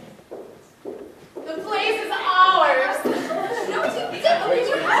you. The place is ours. No,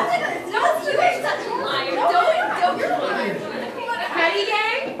 You're such a liar. Don't, you're lying. Ready,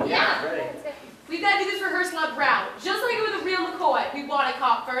 gang? Yeah. We've got to do this rehearsal up round. Just like it was a real McCoy. We want to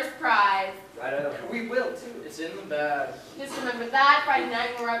cop first prize. Right on. We will, too. It's in the bag. Just remember that Friday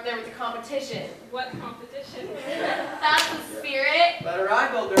night when we're up there with the competition. What competition? That's the spirit. Let her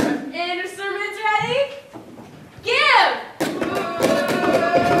ride, Bill Durham. And instruments ready? Give!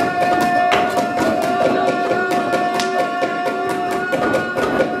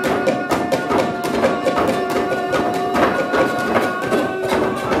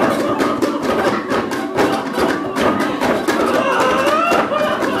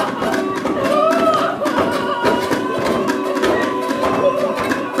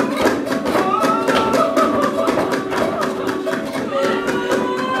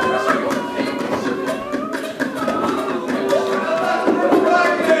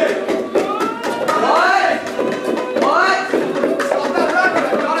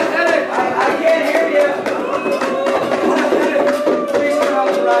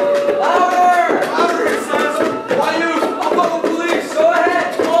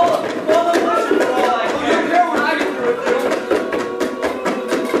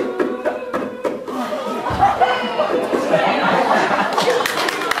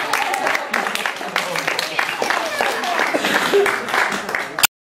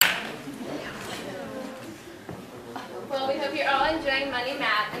 Well, we hope you're all enjoying Money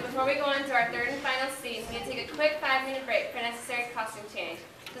Math, and before we go on to our third and final scene, we're going to take a quick 5-minute break for necessary costume change.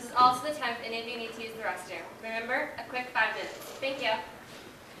 This is also the time if any of you need to use the restroom. Remember, a quick 5 minutes. Thank you.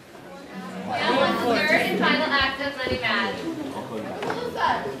 Now on the third and final act of Money Math. Who's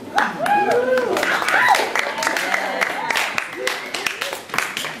that?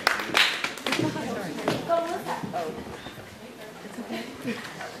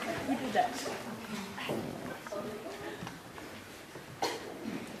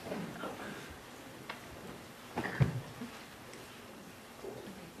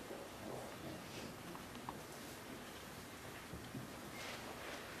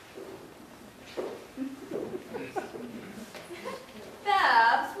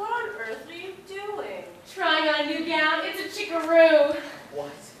 Babs, what on earth are you doing? Trying on a new gown. It's a chickaroo.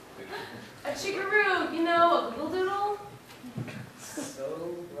 What? A chickaroo, you know, a little doodle.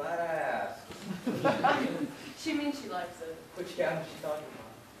 So glad I asked. She means she likes it. Which gown is she talking about?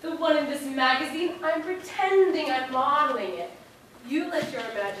 The one in this magazine, I'm pretending I'm modeling it. You let your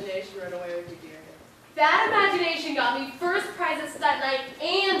imagination run away with you, dear. That imagination got me first prize at stunt night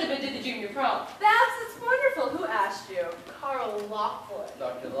and been to the junior prom. Babs, that's wonderful. Who asked you? Carl Lockwood.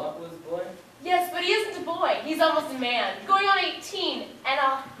 Dr. Lockwood's boy? Yes, but he isn't a boy. He's almost a man, going on 18, and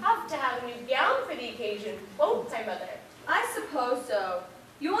I'll have to have a new gown for the occasion, won't I, Mother? I suppose so.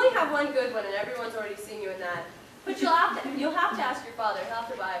 You only have one good one, and everyone's already seen you in that. But you'll have to ask your father. He'll have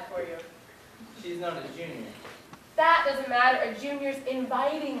to buy it for you. She's not a junior. That doesn't matter. A junior's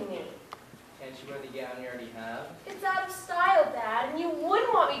inviting me. Can't you wear the gown you already have? It's out of style, Dad, and you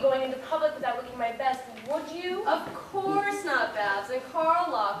wouldn't want me going into public without looking my best, would you? Of course not, Babs, and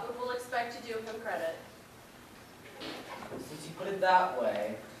Carl Lockwood will expect you to give him credit. Since you put it that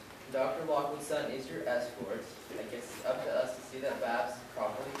way, Dr. Lockwood's son is your escort. I guess it's up to us to see that Babs is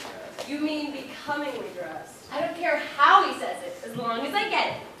properly dressed. You mean becomingly dressed. I don't care how he says it, as long as I get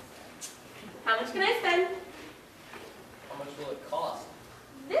it. How much can I spend? How much will it cost?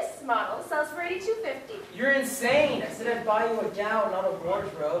 This model sells for $82.50. You're insane! I said I'd buy you a gown, not a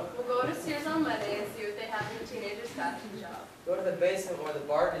wardrobe. We'll go to Sears on Monday and see what they have in the teenager's fashion shop. Go to the basement where the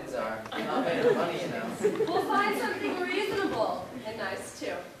bargains are. You're not made of money, you know. We'll find something reasonable and nice,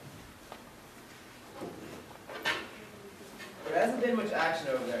 too. There hasn't been much action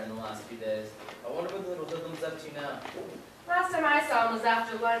over there in the last few days. I wonder what the little hoodlum's up to now. Last time I saw him was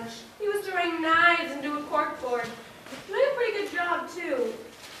after lunch. He was throwing knives into a corkboard. Doing a pretty good job, too.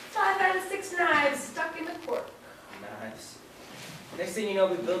 5 out of 6 knives stuck in the cork. Nice. Next thing you know,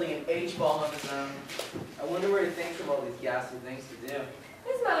 we'll be building an H-bomb of his own. I wonder where he thinks of all these ghastly things to do.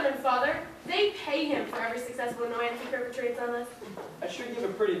 His mother and father, they pay him for every successful annoyance he perpetrates on us. I sure give a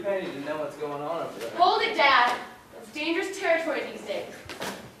pretty penny to know what's going on over there. Hold it, Dad. It's dangerous territory these days.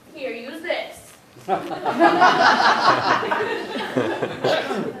 Here, use this.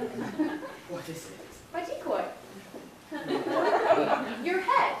 What is it? My decoy. Your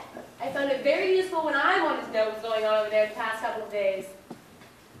head. I found it very useful when I wanted to know what's going on over there the past couple of days.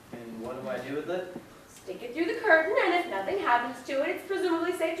 And what do I do with it? Stick it through the curtain, and if nothing happens to it, it's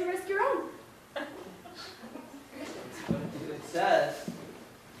presumably safe to risk your own. It says.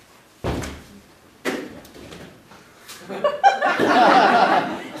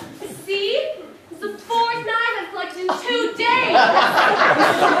 See? It's the 4th knife I've collected in 2 days.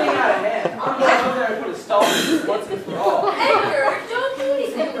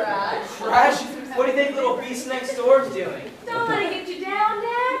 trash. Trash? What do you think little beast next door is doing? Don't let it get you down,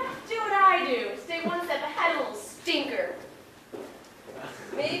 Dad. Do what I do. Stay one step ahead, a little stinker.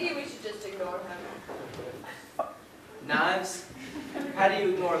 Maybe we should just ignore him. Knives? How do you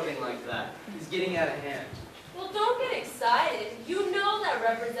ignore a thing like that? He's getting out of hand. Well, don't get excited. You know that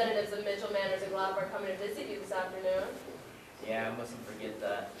representatives of Mitchell Manors and Glop are coming to visit you this afternoon. Yeah, I mustn't forget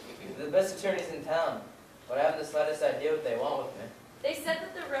that. They're the best attorneys in town, but I haven't the slightest idea what they want with me. They said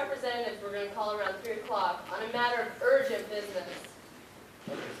that the representatives were going to call around 3 o'clock on a matter of urgent business.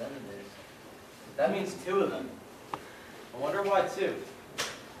 Representatives? That means 2 of them. I wonder why 2.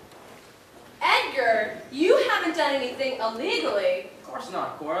 Edgar, you haven't done anything illegally. Of course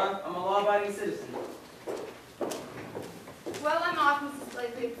not, Cora. I'm a law-abiding citizen. Well, I'm off, Mrs.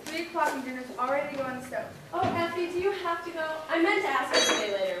 Blakely. 3 o'clock and dinner's already to go on the stove. Oh, Effie, do you have to go? I meant to ask you to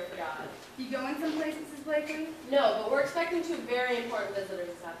stay later and forgot. You going someplace, Mrs. Blakely? No, but we're expecting 2 very important visitors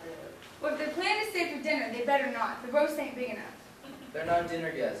this afternoon. Well, if they plan to stay for dinner, they better not. The roast ain't big enough. They're not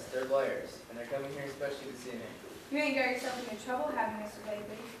dinner guests, they're lawyers, and they're coming here especially to see me. You ain't got yourself into trouble having Mr.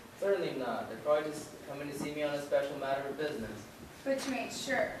 Blakely. Certainly not. They're probably just coming to see me on a special matter of business. But you ain't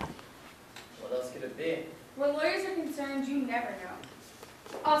sure. What else could it be? Where lawyers are concerned, you never know.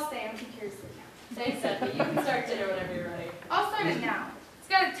 I'll stay. I'm too curious to now. Thanks, Effie. You can start dinner whenever you're ready. I'll start it now. It's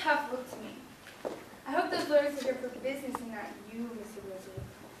got a tough look to me. I hope those lawyers are here for business and not you, Mr. Blakely.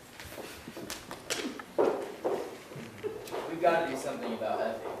 We've got to do something about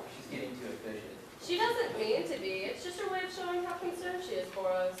Effie. She's getting too efficient. She doesn't mean to be. It's just her way of showing how concerned she is for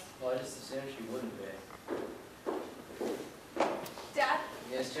us. Well, I just assumed she wouldn't be. Dad,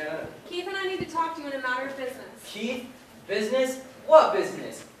 Yes, Jenna? Keith and I need to talk to you in a matter of business. Keith? Business? What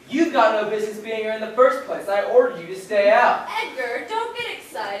business? You've got no business being here in the first place. I ordered you to stay out. Edgar, don't get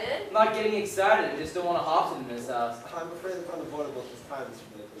excited. I'm not getting excited. I just don't want to hop in this house. I'm afraid it's unavoidable at this time,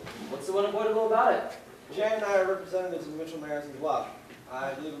 Mr. Blakely. What's so unavoidable about it? Jan and I are representatives of Mitchell Manors and Glop.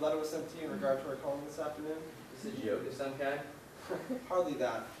 I believe a letter was sent to you in regard to our calling this afternoon. Is this a joke of some kind? Hardly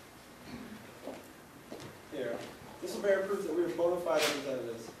that. Here, this will bear proof that we are bona fide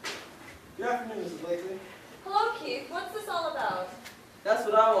representatives. Good afternoon, Mrs. Blakely. Hello, Keith. What's this all about? That's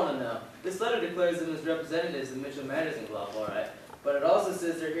what I want to know. This letter declares them as representatives of Mitchell Manors and Glop, all right. But it also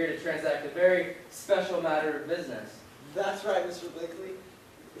says they're here to transact a very special matter of business. That's right, Mr. Blakely.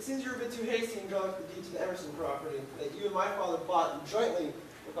 It seems you're a bit too hasty in drawing up the deed to the Emerson property that you and my father bought jointly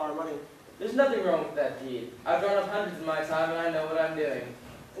with our money. There's nothing wrong with that deed. I've drawn up hundreds in my time and I know what I'm doing.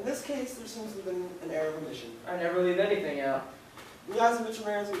 In this case, there seems to have been an error of omission. I never leave anything out. In the eyes of Mitchell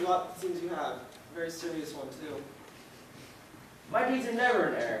Manors and Glop, it seems you have. A very serious one, too. My deeds are never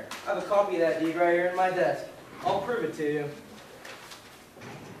an error. I have a copy of that deed right here in my desk. I'll prove it to you.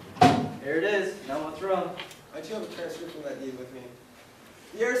 Here it is. Now what's wrong? I too have a transcript from that deed with me.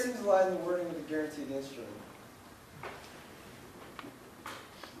 The error seems to lie in the wording of the guarantee of the instrument.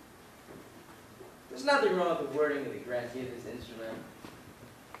 There's nothing wrong with the wording of the grantee of this instrument.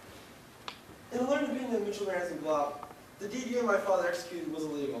 In the learned opinion of Mitchell Manors and Glop, the deed you and my father executed was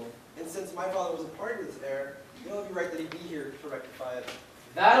illegal. And since my father was a party to this error, the only right that he be here to rectify it.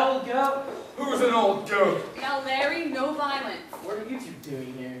 That old goat? Who's an old goat? Now, Larry, no violence. What are you two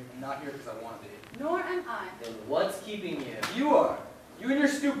doing here? I'm not here because I want to be. Nor am I. Then what's keeping you? You are. You and your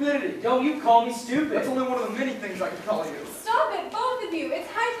stupidity. Don't you call me stupid. That's only one of the many things I can call you. Stop it, both of you. It's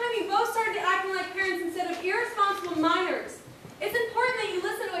high time you both started acting like parents instead of irresponsible minors. It's important that you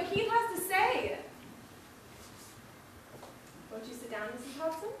listen to what Keith has to say. Won't you sit down, Mrs.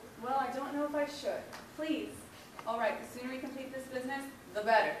 Hobson? Well, I don't know if I should. Please. All right, the sooner we complete this business, the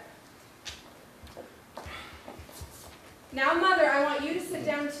better. Now, Mother, I want you to sit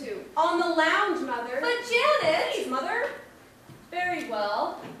down too. On the lounge, Mother. But Janet! Please, Mother. Very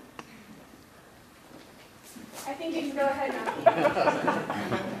well. I think you can go ahead now,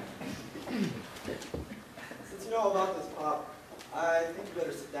 Keith. Since you know all about this, Pop, I think you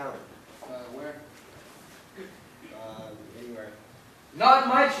better sit down. Where? Anywhere. Not in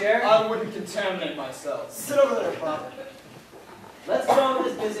my chair. I wouldn't contaminate myself. Sit over there, Pop. Let's get on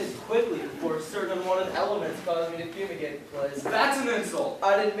with this business quickly before certain unwanted elements cause me to fumigate the place. That's an insult.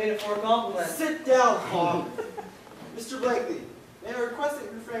 I didn't mean it for a compliment. Sit down, Pop. Mr. Blakely, may I request that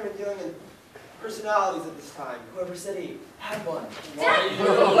you refrain from dealing in personalities at this time? Whoever said he had one. Why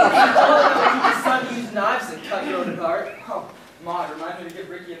His son used knives and cut your own apart. Oh, Mom, remind me to give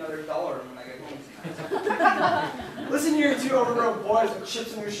Ricky another $1 when I get home tonight. Listen, you two overgrown boys with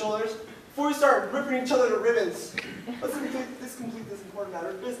chips on your shoulders. Before we start ripping each other to ribbons, let's complete this important matter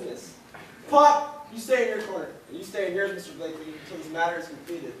of business. Pop, you stay in your corner, and you stay in yours, Mr. Blakely, until this matter is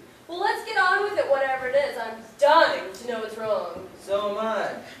completed. Well, let's get on with it, whatever it is. I'm dying to know what's wrong. So am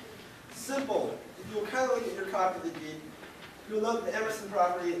I. Simple. If you will kindly look at your copy of the deed, you will note that the Emerson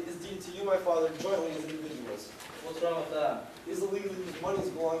property is deeded to you, my father, jointly as individuals. What's wrong with that? It is illegal to use monies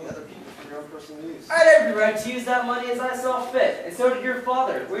belonging to other people for your own personal use. I had every right to use that money as I saw fit, and so did your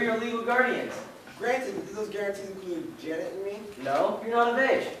father. We're your legal guardians. Granted, do those guarantees include Janet and me? No, you're not of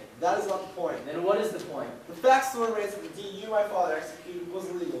age. That is not the point. Then what is the point? The fact still remains that the deed you, my father, executed was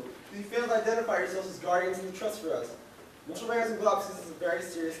illegal. You failed to identify yourselves as guardians in the trust for us. Mitchell Mayers and Glob sees this as a very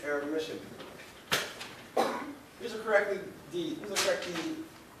serious error of omission. Here's a correct deed. Here's a correct deed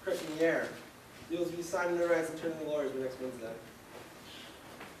correcting the error. Deals will be signed and notarized and turned to the lawyers by next Wednesday.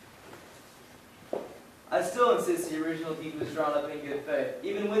 I still insist the original deed was drawn up in good faith,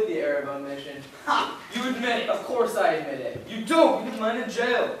 even with the error of omission. Ha! You admit it. Of course I admit it. You don't. You mine in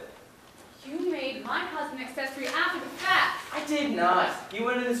jail. You made my husband accessory after the fact. I did not. He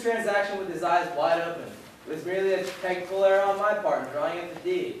went into this transaction with his eyes wide open. It was merely a technical error on my part in drawing up the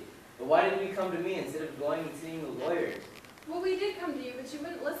deed. But why didn't you come to me instead of going and seeing the lawyers? Well, we did come to you, but you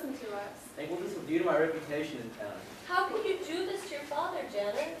wouldn't listen to us. Think what this will do to my reputation in town. How could you do this to your father,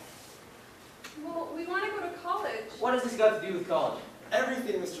 Janet? Well, we want to go to college. What has this got to do with college?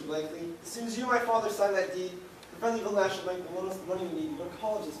 Everything, Mr. Blakely. As soon as you, my father, signed that deed, the Friendlyville National Bank will loan us the money we need to go to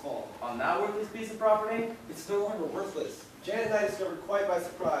college this fall. On that worthless piece of property? It's no longer worthless. Janet and I discovered quite by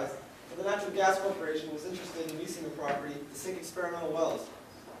surprise that the Natural Gas Corporation was interested in leasing the property to sink experimental wells.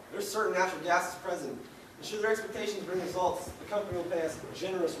 There's certain natural gases present, and should their expectations bring results, the company will pay us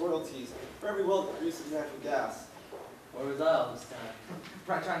generous royalties for every well that produces natural gas. Where was I all this time?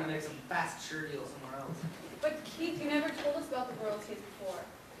 Probably trying to make some fast sure deal somewhere else. But Keith, you never told us about the royalties before.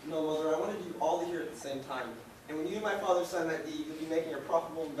 No, Mother, I wanted you all to hear at the same time. And when you and my father sign that deed, you'll be making a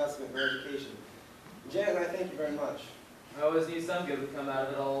profitable investment in your education. Janet and I thank you very much. I always knew some good would come out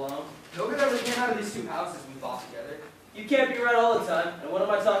of it all along. No good ever came out of these two houses we bought together. You can't be right all the time, and what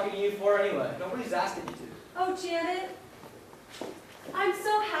am I talking to you for anyway? Nobody's asking you to. Oh, Janet, I'm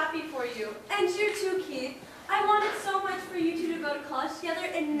so happy for you. And you too, Keith. I wanted so much for you two to go to college together,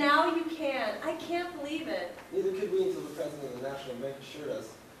 and now you can. I can't believe it. Neither could we until the president of the National Bank assured us.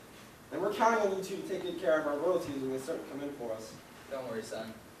 And we're counting on you two to take good care of our royalties when they start to come in for us. Don't worry,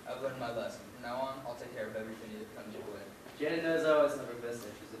 son. I've learned my lesson. From now on, I'll take care of everything that comes your way. Janet knows I always have her best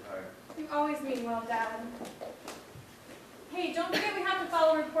interests at heart. You always mean well, Dad. Hey, don't forget we have to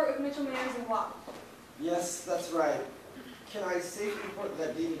file a report with Mitchell Mayers and Watt. Yes, that's right. Can I safely report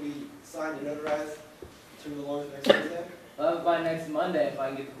that deed will be signed and notarized to the lawyers next Wednesday? I'll have it by next Monday if I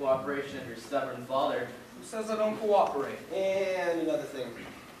can get the cooperation of your stubborn father. Who says I don't cooperate? And another thing.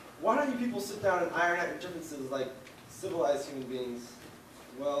 Why don't you people sit down and iron out your differences like civilized human beings?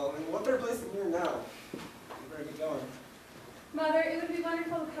 Well, and what better place than here now? We better get going. Mother, it would be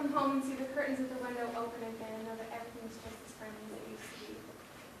wonderful to come home and see the curtains at the window open again and know that everything's just as friendly as it used to be.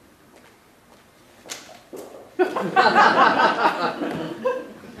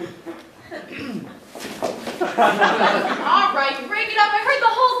 All right, break it up. I heard the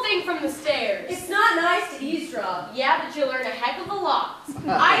whole thing from the stairs. It's not nice to eavesdrop. Yeah, but you'll learn a heck of a lot.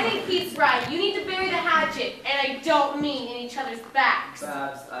 I think Keith's right. You need to bury the hatchet, and I don't mean in each other's backs.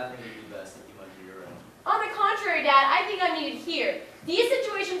 Perhaps I think it'd be best if you went to your room. On the contrary, Dad, I think I'm needed here. These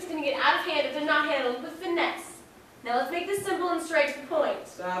situations can get out of hand if they're not handled with finesse. Now let's make this simple and straight to the point.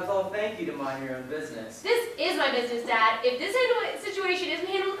 Perhaps I'll thank you to mind your own business. This is my business, Dad. If this situation isn't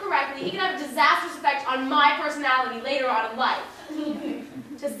handled correctly, it can have a disastrous effect on my personality later on in life.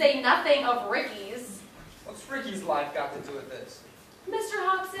 To say nothing of Ricky's. What's Ricky's life got to do with this? Mr.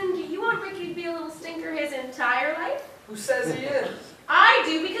 Hobson, do you want Ricky to be a little stinker his entire life? Who says he is? I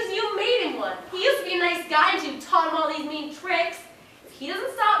do, because you made him one. He used to be a nice guy until you taught him all these mean tricks. If he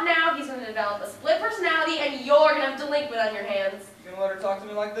doesn't stop now, he's going to develop a split personality, and you're going to have delinquent on your hands. You gonna let her talk to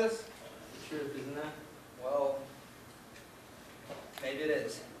me like this? The truth, isn't that? Well, maybe it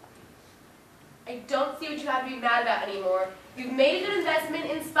is. I don't see what you have to be mad about anymore. You've made a good investment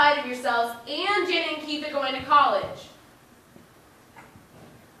in spite of yourselves, and Jen and Keith are going to college.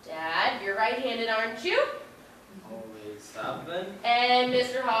 Dad, you're right-handed, aren't you? Always have been. And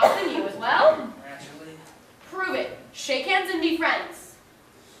Mr. Hobson, you as well? Naturally. Prove it. Shake hands and be friends.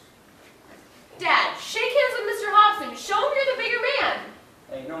 Dad, shake hands with Mr. Hobson. Show him you're the bigger man.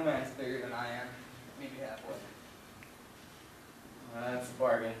 Hey, no man's bigger than I am. Meet me halfway. That's a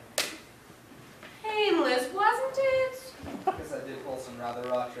bargain. Painless, wasn't it? Guess I did pull some rather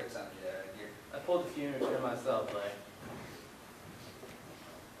raw tricks on you there, dear. I pulled a few in return myself, like.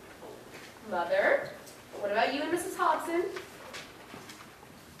 Mother, what about you and Mrs. Hobson?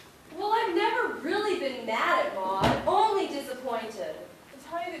 Well, I've never really been mad at Maude, only disappointed. It's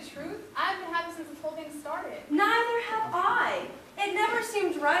tell you the truth, I've been happy since this whole thing started. Neither have I. It never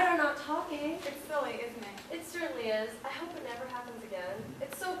seemed right our not talking. It's silly, isn't it? It certainly is. I hope it never happens again.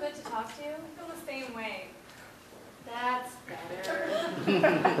 It's so good to talk to you. I feel the same way. That's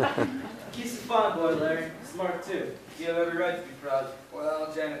better. Keith's a fine boy, Larry. Smart too. You have every right to be proud.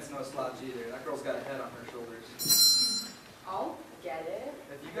 Well, Janet's no slouch either. That girl's got a head on her shoulders. I'll get it.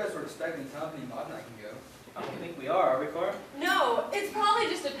 If you guys were expecting company, Bob and I can go. I don't think we are we, Cora? No, it's probably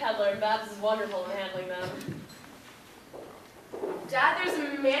just a peddler, and Babs is wonderful at handling them. Dad, there's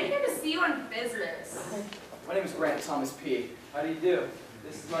a man here to see you on business. My name is Grant Thomas P. How do you do?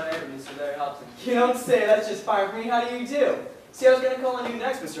 This is my neighbor, Mr. Larry Hobson. You don't say, that's just fine for me. How do you do? See, I was going to call on you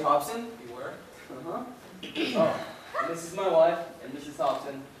next, Mr. Hobson. You were? Uh-huh. Oh, and this is my wife, and Mrs.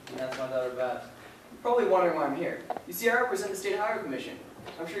 Hobson, and that's my daughter, Babs. You're probably wondering why I'm here. You see, I represent the State Highway Commission.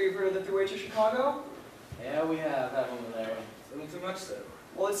 I'm sure you've heard of the Thruway to Chicago? Yeah, we have, haven't we, Larry? A little too much, so.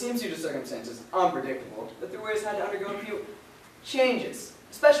 Well, it seems due to circumstances unpredictable, the Thruways had to undergo a few changes,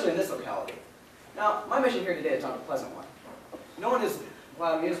 especially in this locality. Now, my mission here today is not a pleasant one. No one is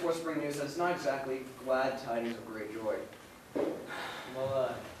allowed me to support spring news, and it's not exactly glad tidings of great joy.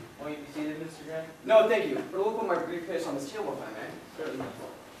 Well, won't you be seated, Mr. Grant? No, thank you, but we'll put my briefcase on this table if I may. Certainly.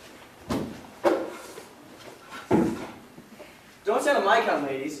 Don't stand on my account,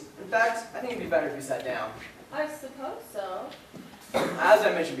 ladies. In fact, I think it'd be better if you sat down. I suppose so. As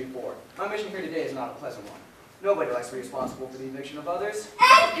I mentioned before, my mission here today is not a pleasant one. Nobody likes to be responsible for the eviction of others.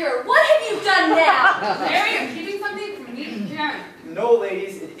 Edgar, what have you done now? Larry, you're keeping something from me again. No,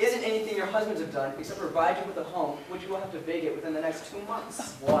 ladies, it isn't anything your husbands have done except provide you with a home which you will have to vacate within the next 2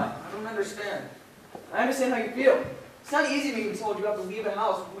 months. Why? I don't understand. I understand how you feel. It's not easy being told you have to leave a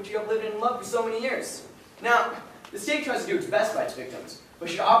house which you have lived in and loved for so many years. Now, the state tries to do its best by its victims, but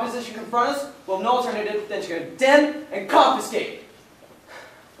should opposition confront us, we'll have no alternative than to condemn and confiscate.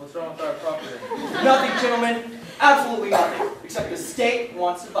 What's wrong with our property? Nothing, gentlemen. Absolutely nothing. Except the state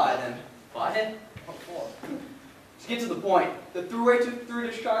wants to buy them. Buy it? What for? To get to the point, the through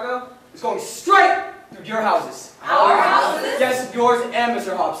to Chicago is going straight through your houses. Our houses? Yes, yours and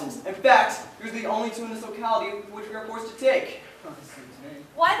Mr. Hobson's. In fact, you're the only two in this locality which we are forced to take.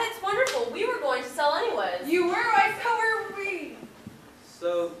 Why, that's wonderful. We were going to sell anyways. You were, I so were we.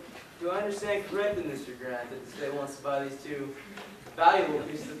 So, do I understand correctly, Mr. Grant, that the state wants to buy these two valuable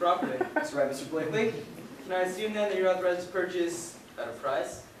pieces of property? That's right, Mr. Blakely. Can I assume then that you're authorized to purchase at a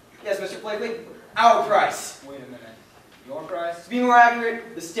price? Yes, Mr. Blakely, our price. Wait a minute. Your price? To be more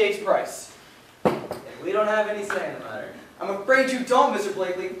accurate, the state's price. And we don't have any say in the matter. I'm afraid you don't, Mr.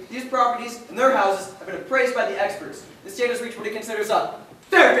 Blakely. These properties and their houses have been appraised by the experts. The state has reached what it considers a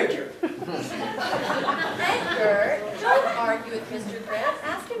fair figure. Edgar, don't argue with Mr. Grant.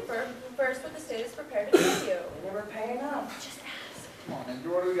 Ask him first what the state is prepared to give you. They never pay enough. Just ask. Come on, Edgar,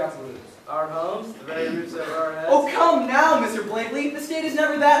 what do we got to lose? Our homes, the very roofs over our heads. Oh, come now, Mr. Blakely. The state is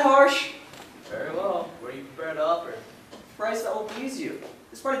never that harsh. Very well. What are you prepared to offer? A price that will please you.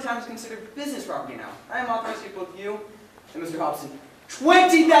 This part of town is considered business property now. I am authorized to give both you and Mr. Hobson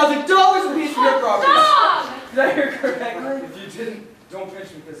 $20,000 a piece for your property. Stop! Did I hear correctly? If you didn't, don't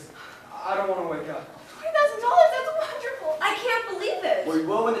pinch me, because I don't want to wake up. $20,000, that's wonderful. I can't believe it. We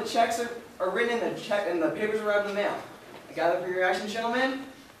will when the checks are written and the papers arrive in the mail. I gather for your reaction, gentlemen.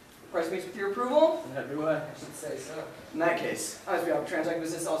 The price meets with your approval? In every way. I should say so. In that case, I must be able to transact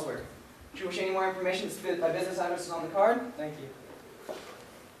business elsewhere. Do you wish any more information? My business address is on the card. Thank you.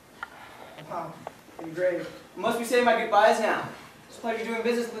 Wow, engraved. I must be saying my goodbyes now. It's a pleasure doing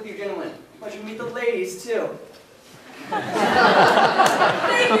business with you, gentlemen. Pleasure to meet the ladies, too.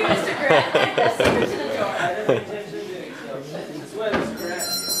 Thank you, Mr. Grant. And see you to the door. I have no intention of doing so. This way, Mr. Grant.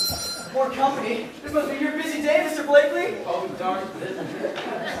 More company. This must be your busy day, Mr. Blakely. Oh, darn it.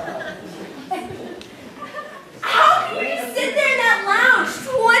 How can you sit there in that lounge?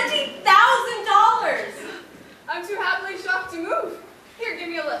 $20,000! I'm too happily shocked to move. Here, give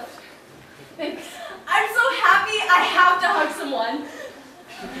me a lift. Thanks. I'm so happy I have to hug someone.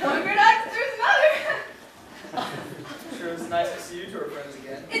 One good act, there's another. Sure, it's nice to see you two are friends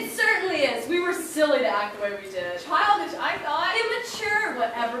again. It certainly is. We were silly to act the way we did. Childish, I thought. Immature,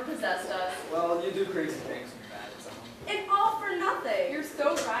 whatever possessed us. Well, you do crazy things when you're mad at someone. And all for nothing. You're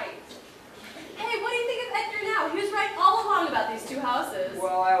so right. Hey, what do you think of Edgar now? He was right all along about these two houses.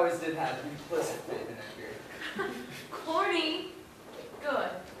 Well, I always did have implicit faith in Edgar. Corny. Good.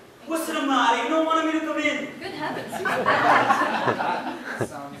 What's the matter? You don't want me to come in? Good heavens. That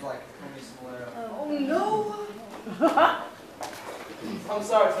sounds like Tony Solero. Oh, no. I'm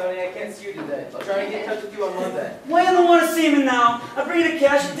sorry, Tony. I can't see you today. I'll try to get in touch with you on Monday. Why you don't want to see me now? I bring the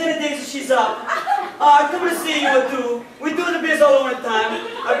cash. 10 days she's up. Come to see you, we do. We do the biz all over the time.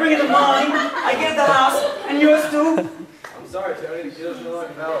 I bring in the money, I get the house, and yours too. I'm sorry, Tony, the deal's no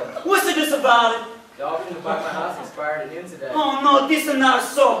longer valid. What's the just about it? The option to buy my house expired at noon today. Oh no, this is not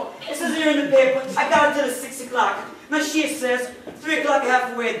so. It says here in the paper, I got it till 6 o'clock. Now she says 3 o'clock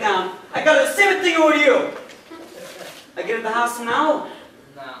halfway down. I got the same thing over you. I get in the house now?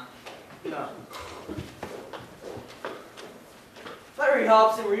 No. Larry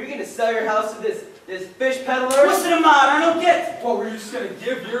Hobson, were you going to sell your house to this fish peddler? What's the matter? I don't get it. What, were you just gonna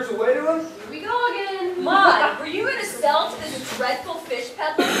give yours away to him? Here we go again. Maud, were you going to sell to this dreadful fish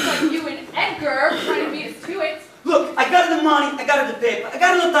peddler? Like you and Edgar trying to beat us to it. Look, I got the money, I got the paper, I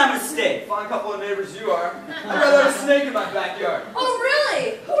got no time to stay. Fine couple of neighbors you are. I'd rather have a snake in my backyard. Oh,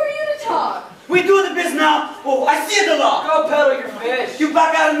 really? Who are you to talk? We do the biz now. Oh, I see the law. Go peddle your fish. You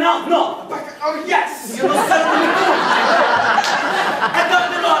back out now? No. Oh, yes! You don't sell it when you do. I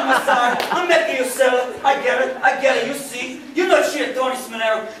got the law on my side. I'm making you sell it. I get it, you see. You're not shit, Tony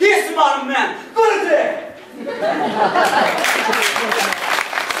Sminero. Here's some other man. Go to there.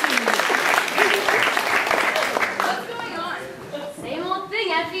 What's going on? Same old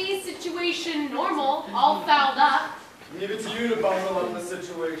thing, Effie. Situation normal. All fouled up. Leave it to you to bundle up the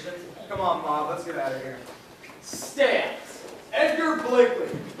situation. Come on, Mom, let's get out of here. Stand. Edgar Blakely,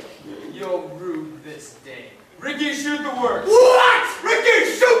 you'll rue this day. Ricky, shoot the word. What? Ricky,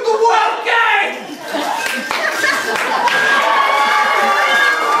 shoot the word. Okay.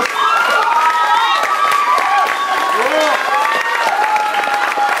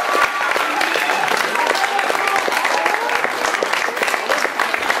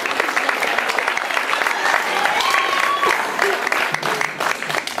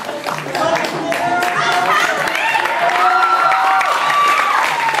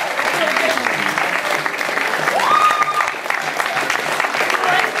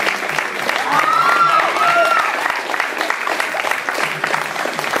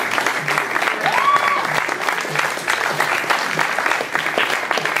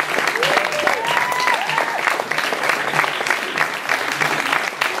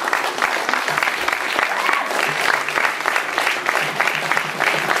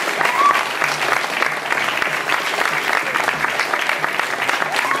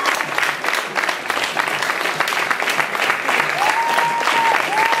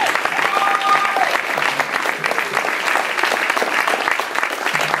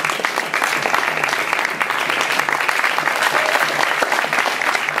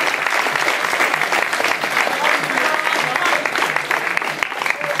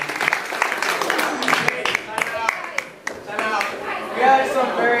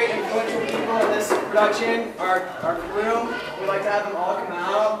 Production, our crew, we'd like to have them all come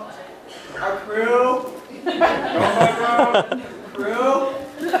out. Our crew. Crew.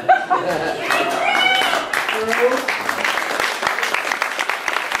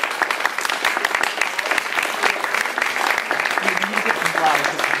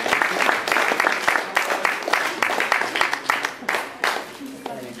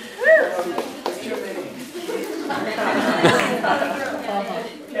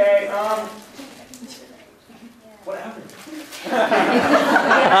 Okay, whatever.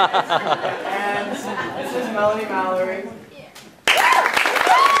 And this is Melanie Mallory.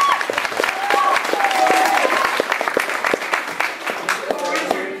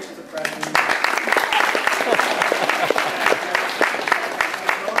 She's a freshman.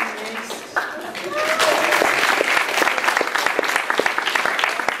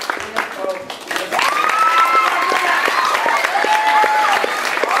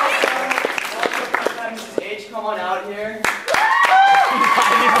 Come on out here.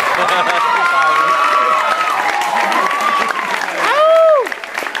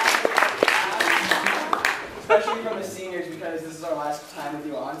 Especially from the seniors, because this is our last time with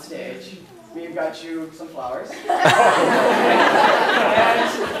you on stage. We've got you some flowers. And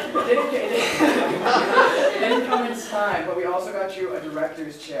it didn't come in time, but we also got you a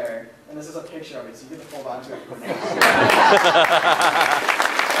director's chair. And this is a picture of it, so you get to hold on to it for now.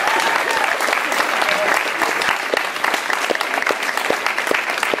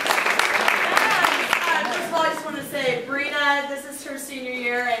 This is her senior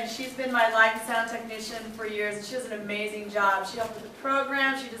year, and she's been my light and sound technician for years, and she does an amazing job. She helped with the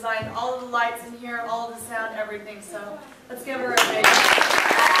program, she designed all of the lights in here, all of the sound, everything. So let's give her a big And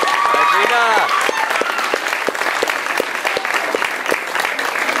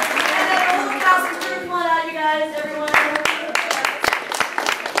a little house crew, come on out, you guys, everyone.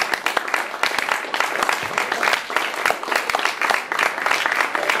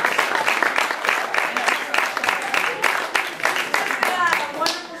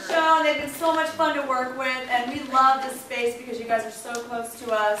 So much fun to work with, and we love this space because you guys are so close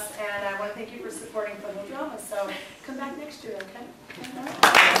to us, and I want to thank you for supporting Foothill Drama. So come back next year, okay?